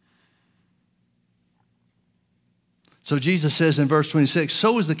 So Jesus says in verse 26,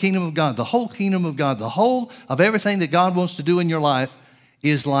 so is the kingdom of God. The whole kingdom of God, the whole of everything that God wants to do in your life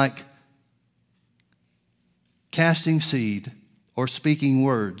is like casting seed or speaking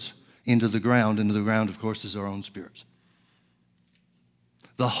words into the ground. Into the ground, of course, is our own spirits.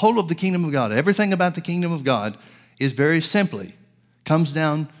 The whole of the kingdom of God, everything about the kingdom of God is very simply, comes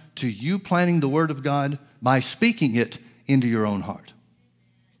down to you planting the word of God by speaking it into your own heart.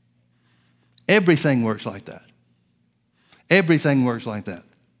 Everything works like that. Everything works like that.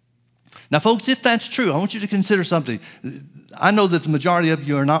 Now, folks, if that's true, I want you to consider something. I know that the majority of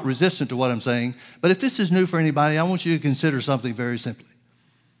you are not resistant to what I'm saying, but if this is new for anybody, I want you to consider something very simply.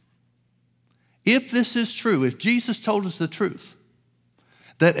 If this is true, if Jesus told us the truth,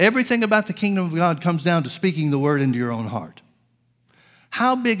 that everything about the kingdom of God comes down to speaking the word into your own heart,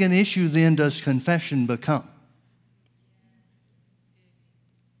 how big an issue then does confession become?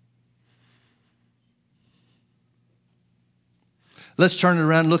 Let's turn it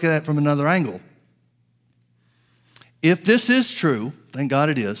around and look at it from another angle. If this is true, thank God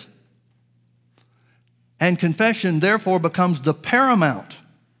it is, and confession therefore becomes the paramount,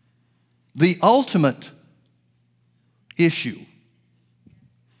 the ultimate issue,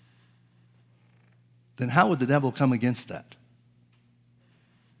 then how would the devil come against that?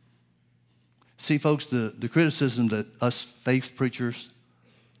 See, folks, the criticism that us faith preachers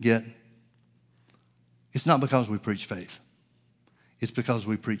get, it's not because we preach faith. It's because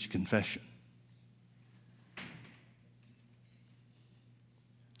we preach confession.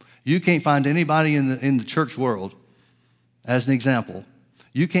 You can't find anybody in the church world, as an example,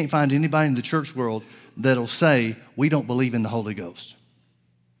 you can't find anybody in the church world that'll say, we don't believe in the Holy Ghost.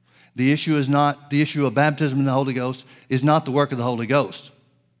 The issue of baptism in the Holy Ghost is not the work of the Holy Ghost.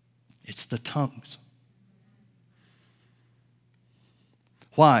 It's the tongues.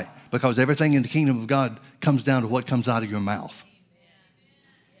 Why? Because everything in the kingdom of God comes down to what comes out of your mouth.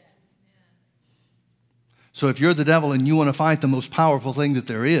 So if you're the devil and you want to fight the most powerful thing that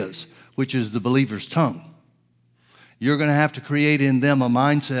there is, which is the believer's tongue, you're going to have to create in them a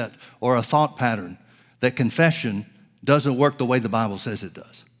mindset or a thought pattern that confession doesn't work the way the Bible says it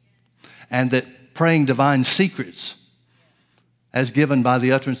does. And that praying divine secrets as given by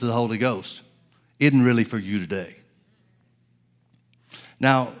the utterance of the Holy Ghost isn't really for you today.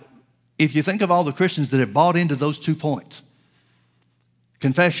 Now, if you think of all the Christians that have bought into those 2 points,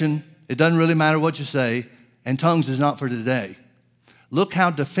 confession, it doesn't really matter what you say, and tongues is not for today. Look how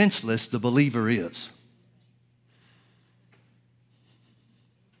defenseless the believer is.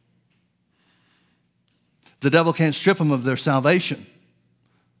 The devil can't strip them of their salvation,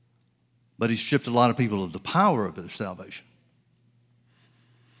 but he's stripped a lot of people of the power of their salvation.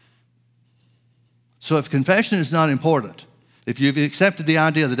 So if confession is not important, if you've accepted the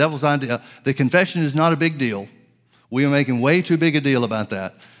idea, the devil's idea, that confession is not a big deal, we are making way too big a deal about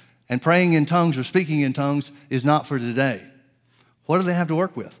that, and praying in tongues or speaking in tongues is not for today, what do they have to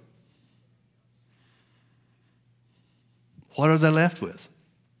work with? What are they left with?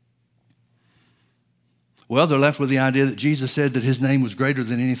 Well, they're left with the idea that Jesus said that his name was greater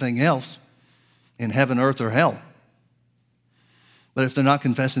than anything else in heaven, earth, or hell. But if they're not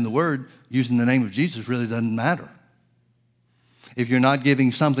confessing the word, using the name of Jesus really doesn't matter. If you're not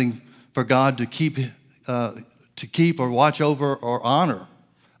giving something for God to keep or watch over or honor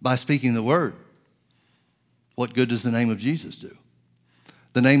by speaking the word, what good does the name of Jesus do?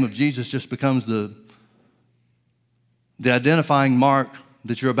 The name of Jesus just becomes the identifying mark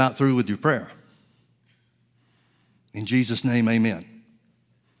that you're about through with your prayer. In Jesus' name, amen.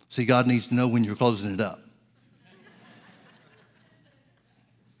 See, God needs to know when you're closing it up.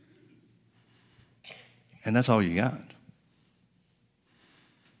 And that's all you got.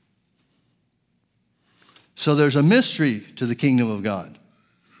 So there's a mystery to the kingdom of God.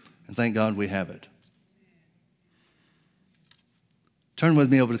 And thank God we have it. Turn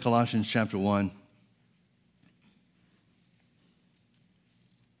with me over to Colossians chapter 1.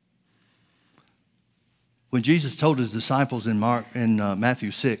 When Jesus told his disciples in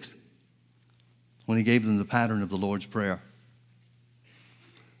Matthew 6, when he gave them the pattern of the Lord's Prayer,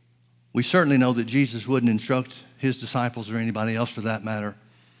 we certainly know that Jesus wouldn't instruct his disciples or anybody else for that matter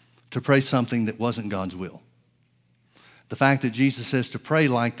to pray something that wasn't God's will. The fact that Jesus says to pray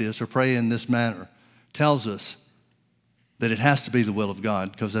like this or pray in this manner tells us that it has to be the will of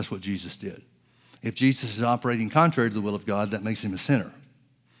God, because that's what Jesus did. If Jesus is operating contrary to the will of God, that makes him a sinner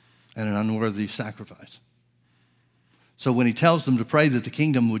and an unworthy sacrifice. So when he tells them to pray that the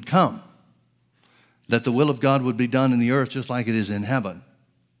kingdom would come, that the will of God would be done in the earth just like it is in heaven,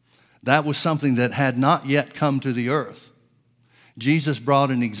 that was something that had not yet come to the earth. Jesus brought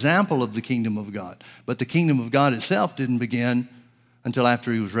an example of the kingdom of God, but the kingdom of God itself didn't begin until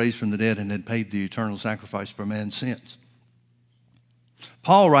after he was raised from the dead and had paid the eternal sacrifice for man's sins.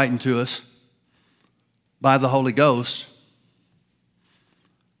 Paul, writing to us by the Holy Ghost,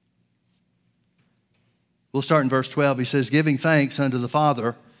 we'll start in verse 12. He says, giving thanks unto the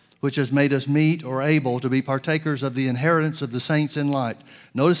Father, which has made us meet or able to be partakers of the inheritance of the saints in light.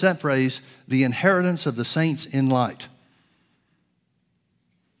 Notice that phrase, the inheritance of the saints in light.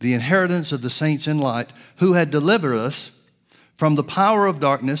 The inheritance of the saints in light, who had delivered us from the power of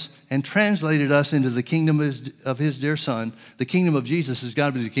darkness and translated us into the kingdom of his dear Son. The kingdom of Jesus has got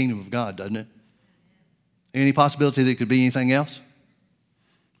to be the kingdom of God, doesn't it? Any possibility that it could be anything else?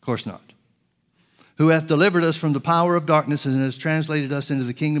 Of course not. Who hath delivered us from the power of darkness and has translated us into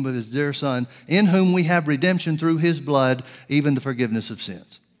the kingdom of his dear Son, in whom we have redemption through his blood, even the forgiveness of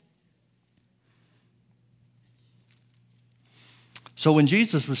sins. So when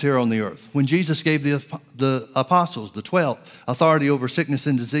Jesus was here on the earth, when Jesus gave the apostles, the 12, authority over sickness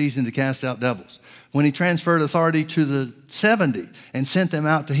and disease and to cast out devils, when he transferred authority to the 70 and sent them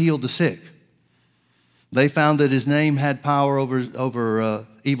out to heal the sick, they found that his name had power over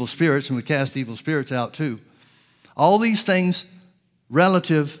evil spirits and would cast evil spirits out too. All these things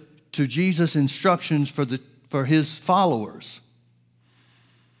relative to Jesus' instructions for his followers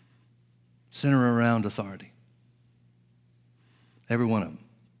center around authority. Every one of them.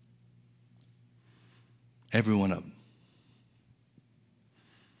 Every one of them.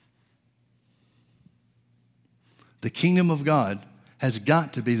 The kingdom of God has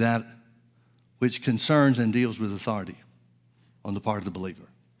got to be that which concerns and deals with authority on the part of the believer.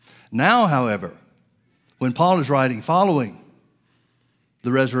 Now, however, when Paul is writing following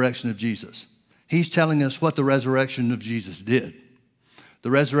the resurrection of Jesus, he's telling us what the resurrection of Jesus did.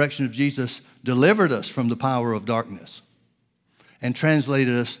 The resurrection of Jesus delivered us from the power of darkness and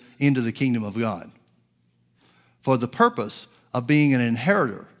translated us into the kingdom of God for the purpose of being an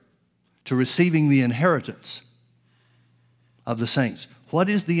inheritor, to receiving the inheritance of the saints. What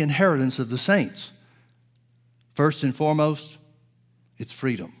is the inheritance of the saints? First and foremost, it's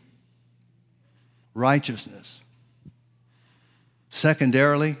freedom, righteousness.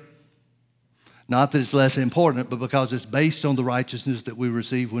 Secondarily, not that it's less important, but because it's based on the righteousness that we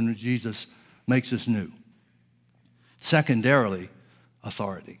receive when Jesus makes us new. Secondarily,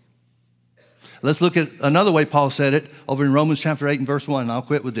 authority. Let's look at another way Paul said it over in Romans chapter 8 and verse 1, and I'll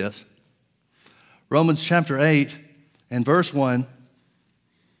quit with this. Romans chapter 8 and verse 1,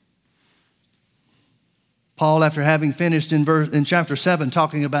 Paul, after having finished in chapter 7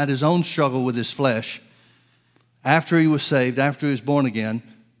 talking about his own struggle with his flesh, after he was saved, after he was born again,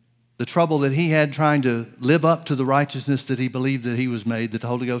 the trouble that he had trying to live up to the righteousness that he believed that he was made, that the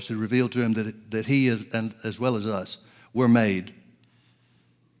Holy Ghost had revealed to him that he is, and as well as us, were made.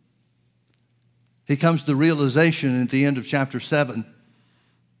 He comes to the realization at the end of chapter 7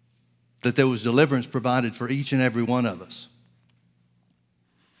 that there was deliverance provided for each and every one of us.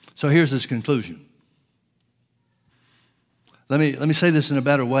 So here's his conclusion. Let me say this in a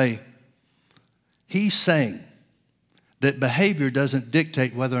better way. He's saying that behavior doesn't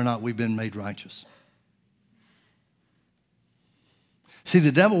dictate whether or not we've been made righteous. See,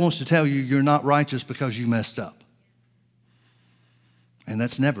 the devil wants to tell you you're not righteous because you messed up. And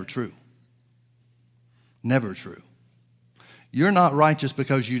that's never true. Never true. You're not righteous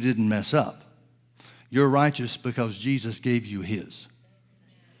because you didn't mess up. You're righteous because Jesus gave you his.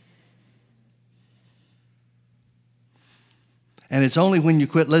 And it's only when you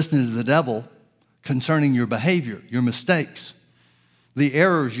quit listening to the devil concerning your behavior, your mistakes, the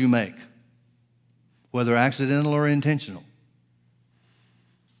errors you make, whether accidental or intentional.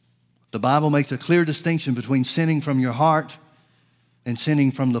 The Bible makes a clear distinction between sinning from your heart and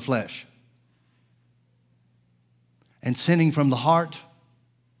sinning from the flesh. And sinning from the heart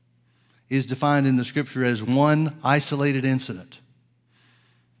is defined in the Scripture as one isolated incident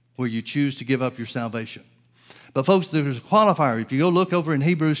where you choose to give up your salvation. But folks, there's a qualifier. If you go look over in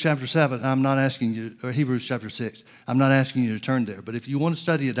Hebrews chapter 7, I'm not asking you, or Hebrews chapter 6, I'm not asking you to turn there. But if you want to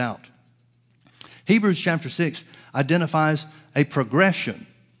study it out, Hebrews chapter 6 identifies a progression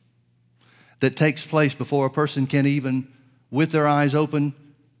that takes place before a person can even, with their eyes open,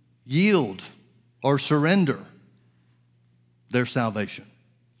 yield or surrender their salvation.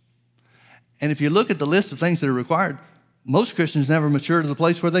 And if you look at the list of things that are required, most Christians never mature to the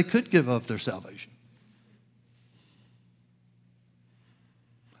place where they could give up their salvation.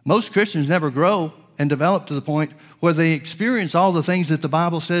 Most Christians never grow and develop to the point where they experience all the things that the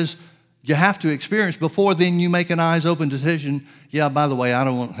Bible says you have to experience before then you make an eyes open decision. Yeah, by the way, I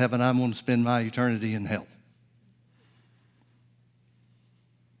don't want heaven. I want to spend my eternity in hell.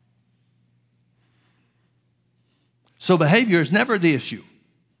 So behavior is never the issue.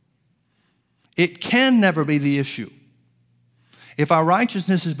 It can never be the issue. If our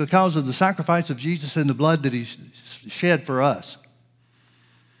righteousness is because of the sacrifice of Jesus and the blood that he shed for us,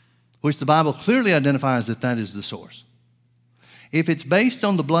 which the Bible clearly identifies that that is the source. If it's based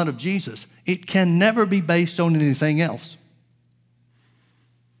on the blood of Jesus, it can never be based on anything else.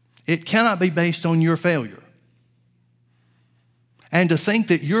 It cannot be based on your failure. And to think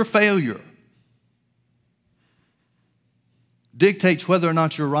that your failure dictates whether or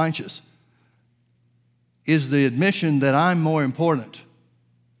not you're righteous is the admission that I'm more important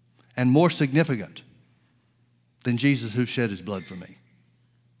and more significant than Jesus who shed his blood for me.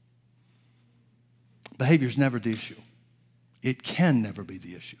 Behavior is never the issue. It can never be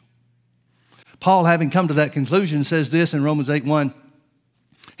the issue. Paul, having come to that conclusion, says this in Romans 8:1.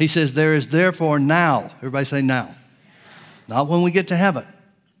 He says, there is therefore now, everybody say now, not when we get to heaven.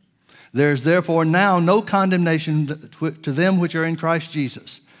 There is therefore now no condemnation to them which are in Christ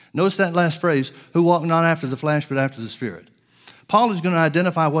Jesus. Notice that last phrase, who walk not after the flesh but after the Spirit. Paul is going to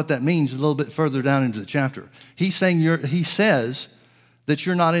identify what that means a little bit further down into the chapter. He says that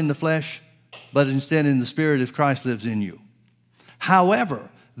you're not in the flesh but instead in the Spirit if Christ lives in you. However,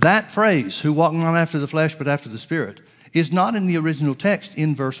 that phrase, who walk not after the flesh but after the Spirit, is not in the original text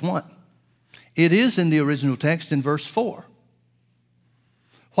in verse 1. It is in the original text in verse 4.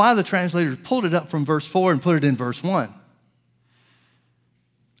 Why the translators pulled it up from verse 4 and put it in verse 1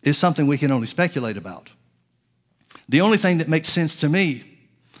 is something we can only speculate about. The only thing that makes sense to me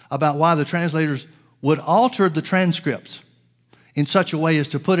about why the translators would alter the transcripts in such a way as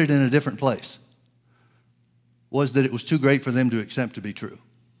to put it in a different place was that it was too great for them to accept to be true.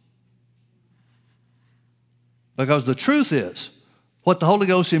 Because the truth is, what the Holy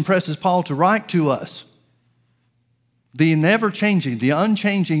Ghost impresses Paul to write to us, the never-changing, the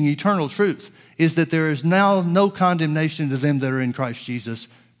unchanging, eternal truth, is that there is now no condemnation to them that are in Christ Jesus,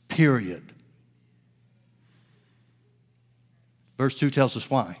 period. Verse 2 tells us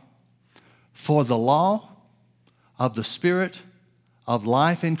why. For the law of the Spirit of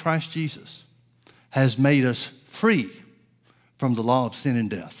life in Christ Jesus has made us free from the law of sin and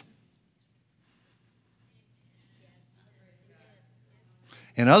death.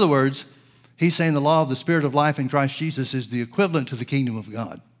 In other words, he's saying the law of the Spirit of life in Christ Jesus is the equivalent to the kingdom of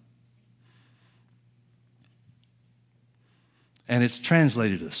God. And it's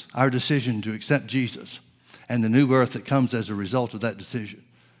translated us, our decision to accept Jesus and the new birth that comes as a result of that decision.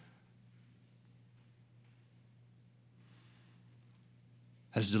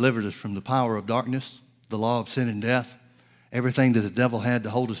 Has delivered us from the power of darkness, the law of sin and death, everything that the devil had to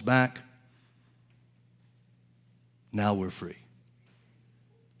hold us back. Now we're free.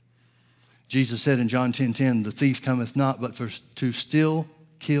 Jesus said in John 10:10, the thief cometh not but to steal,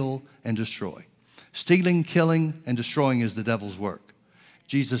 kill, and destroy. Stealing, killing, and destroying is the devil's work.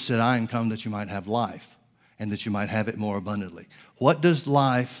 Jesus said, I am come that you might have life and that you might have it more abundantly. What does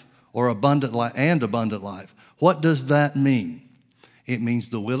life or abundant life and abundant life, what does that mean? It means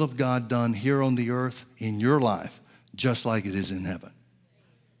the will of God done here on the earth in your life, just like it is in heaven.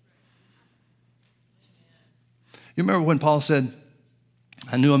 You remember when Paul said,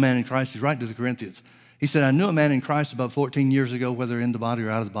 I knew a man in Christ? He's writing to the Corinthians. He said, I knew a man in Christ about 14 years ago, whether in the body or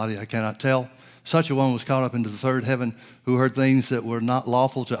out of the body, I cannot tell. Such a one was caught up into the third heaven, who heard things that were not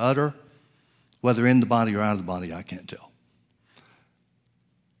lawful to utter, whether in the body or out of the body, I can't tell.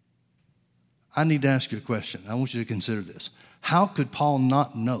 I need to ask you a question. I want you to consider this. How could Paul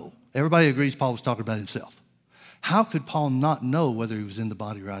not know? Everybody agrees Paul was talking about himself. How could Paul not know whether he was in the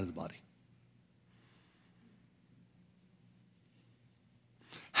body or out of the body?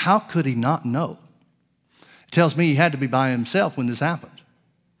 How could he not know? It tells me he had to be by himself when this happened,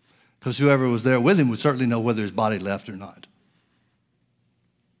 because whoever was there with him would certainly know whether his body left or not.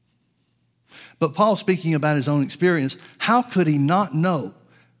 But Paul, speaking about his own experience, how could he not know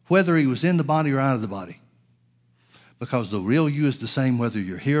whether he was in the body or out of the body? Because the real you is the same whether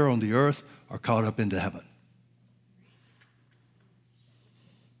you're here on the earth or caught up into heaven.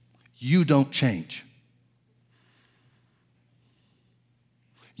 You don't change.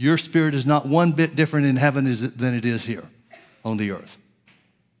 Your spirit is not one bit different in heaven than it is here on the earth.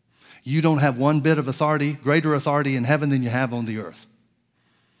 You don't have one bit of authority, greater authority in heaven than you have on the earth.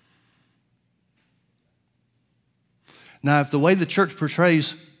 Now, if the way the church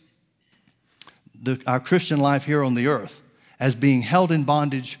portrays our Christian life here on the earth as being held in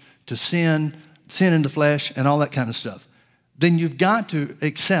bondage to sin in the flesh, and all that kind of stuff, then you've got to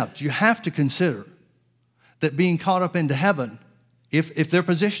accept, you have to consider that being caught up into heaven, if their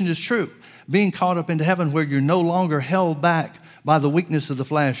position is true, being caught up into heaven where you're no longer held back by the weakness of the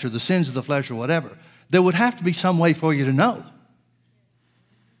flesh or the sins of the flesh or whatever, there would have to be some way for you to know.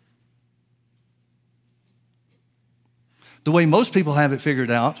 The way most people have it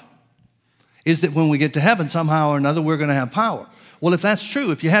figured out is that when we get to heaven, somehow or another, we're going to have power. Well, if that's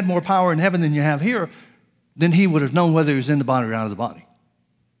true, if you had more power in heaven than you have here, then he would have known whether he was in the body or out of the body.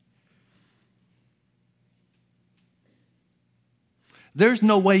 There's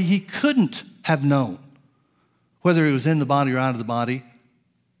no way he couldn't have known whether he was in the body or out of the body,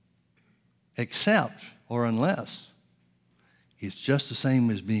 except or unless it's just the same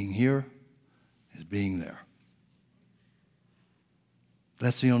as being here as being there.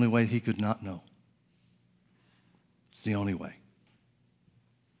 That's the only way he could not know. It's the only way.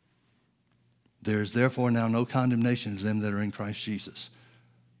 There is therefore now no condemnation to them that are in Christ Jesus.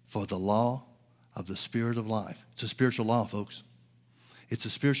 For the law of the Spirit of life. It's a spiritual law, folks. It's a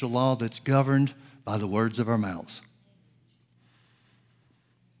spiritual law that's governed by the words of our mouths.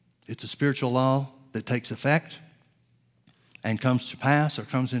 It's a spiritual law that takes effect and comes to pass or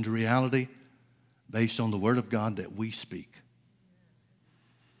comes into reality based on the word of God that we speak.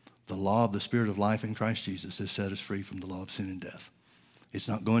 The law of the Spirit of life in Christ Jesus has set us free from the law of sin and death. It's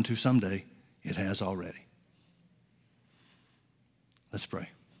not going to someday. It has already. Let's pray.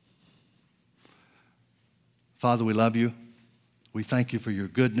 Father, we love you. We thank you for your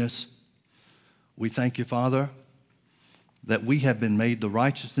goodness. We thank you, Father, that we have been made the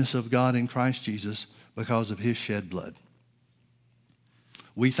righteousness of God in Christ Jesus because of his shed blood.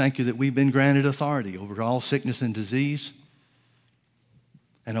 We thank you that we've been granted authority over all sickness and disease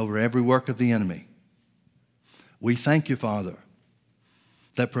and over every work of the enemy. We thank you, Father,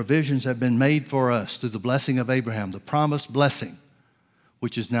 that provisions have been made for us through the blessing of Abraham, the promised blessing,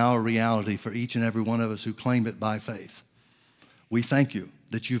 which is now a reality for each and every one of us who claim it by faith. We thank you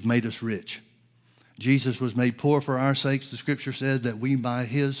that you've made us rich. Jesus was made poor for our sakes. The scripture said that we by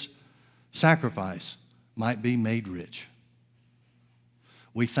his sacrifice might be made rich.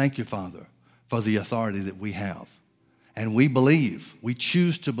 We thank you, Father, for the authority that we have. And we believe, we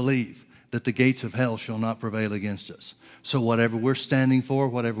choose to believe that the gates of hell shall not prevail against us. So whatever we're standing for,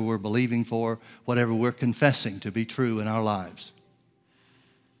 whatever we're believing for, whatever we're confessing to be true in our lives,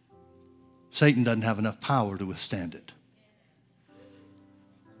 Satan doesn't have enough power to withstand it.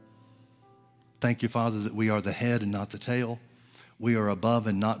 Thank you, Father, that we are the head and not the tail. We are above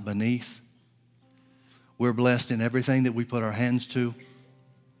and not beneath. We're blessed in everything that we put our hands to.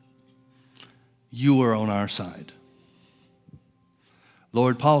 You are on our side.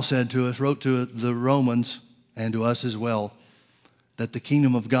 Lord, Paul said to us, wrote to the Romans and to us as well, that the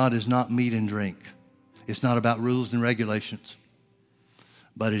kingdom of God is not meat and drink. It's not about rules and regulations,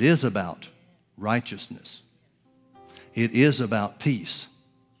 but it is about righteousness. It is about peace.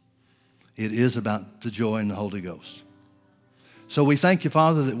 It is about the joy in the Holy Ghost. So we thank you,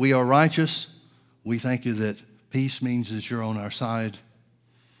 Father, that we are righteous. We thank you that peace means that you're on our side.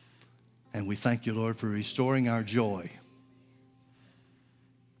 And we thank you, Lord, for restoring our joy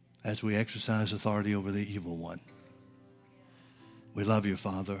as we exercise authority over the evil one. We love you,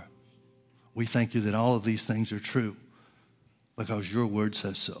 Father. We thank you that all of these things are true because your word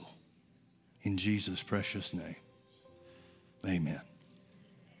says so. In Jesus' precious name, amen.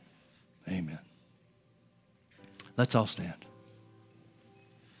 Amen. Let's all stand.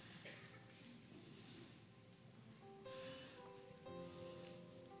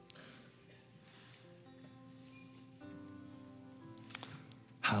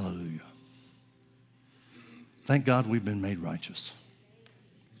 Hallelujah. Thank God we've been made righteous.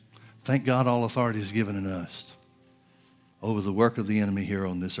 Thank God all authority is given in us over the work of the enemy here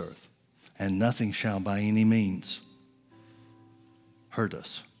on this earth. And nothing shall by any means hurt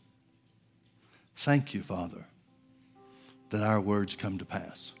us. Thank you, Father, that our words come to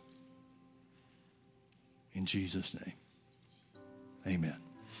pass. In Jesus' name, amen.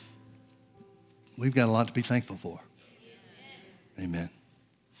 We've got a lot to be thankful for. Amen.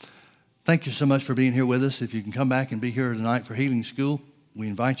 Thank you so much for being here with us. If you can come back and be here tonight for Healing School, we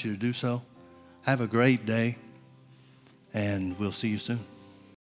invite you to do so. Have a great day, and we'll see you soon.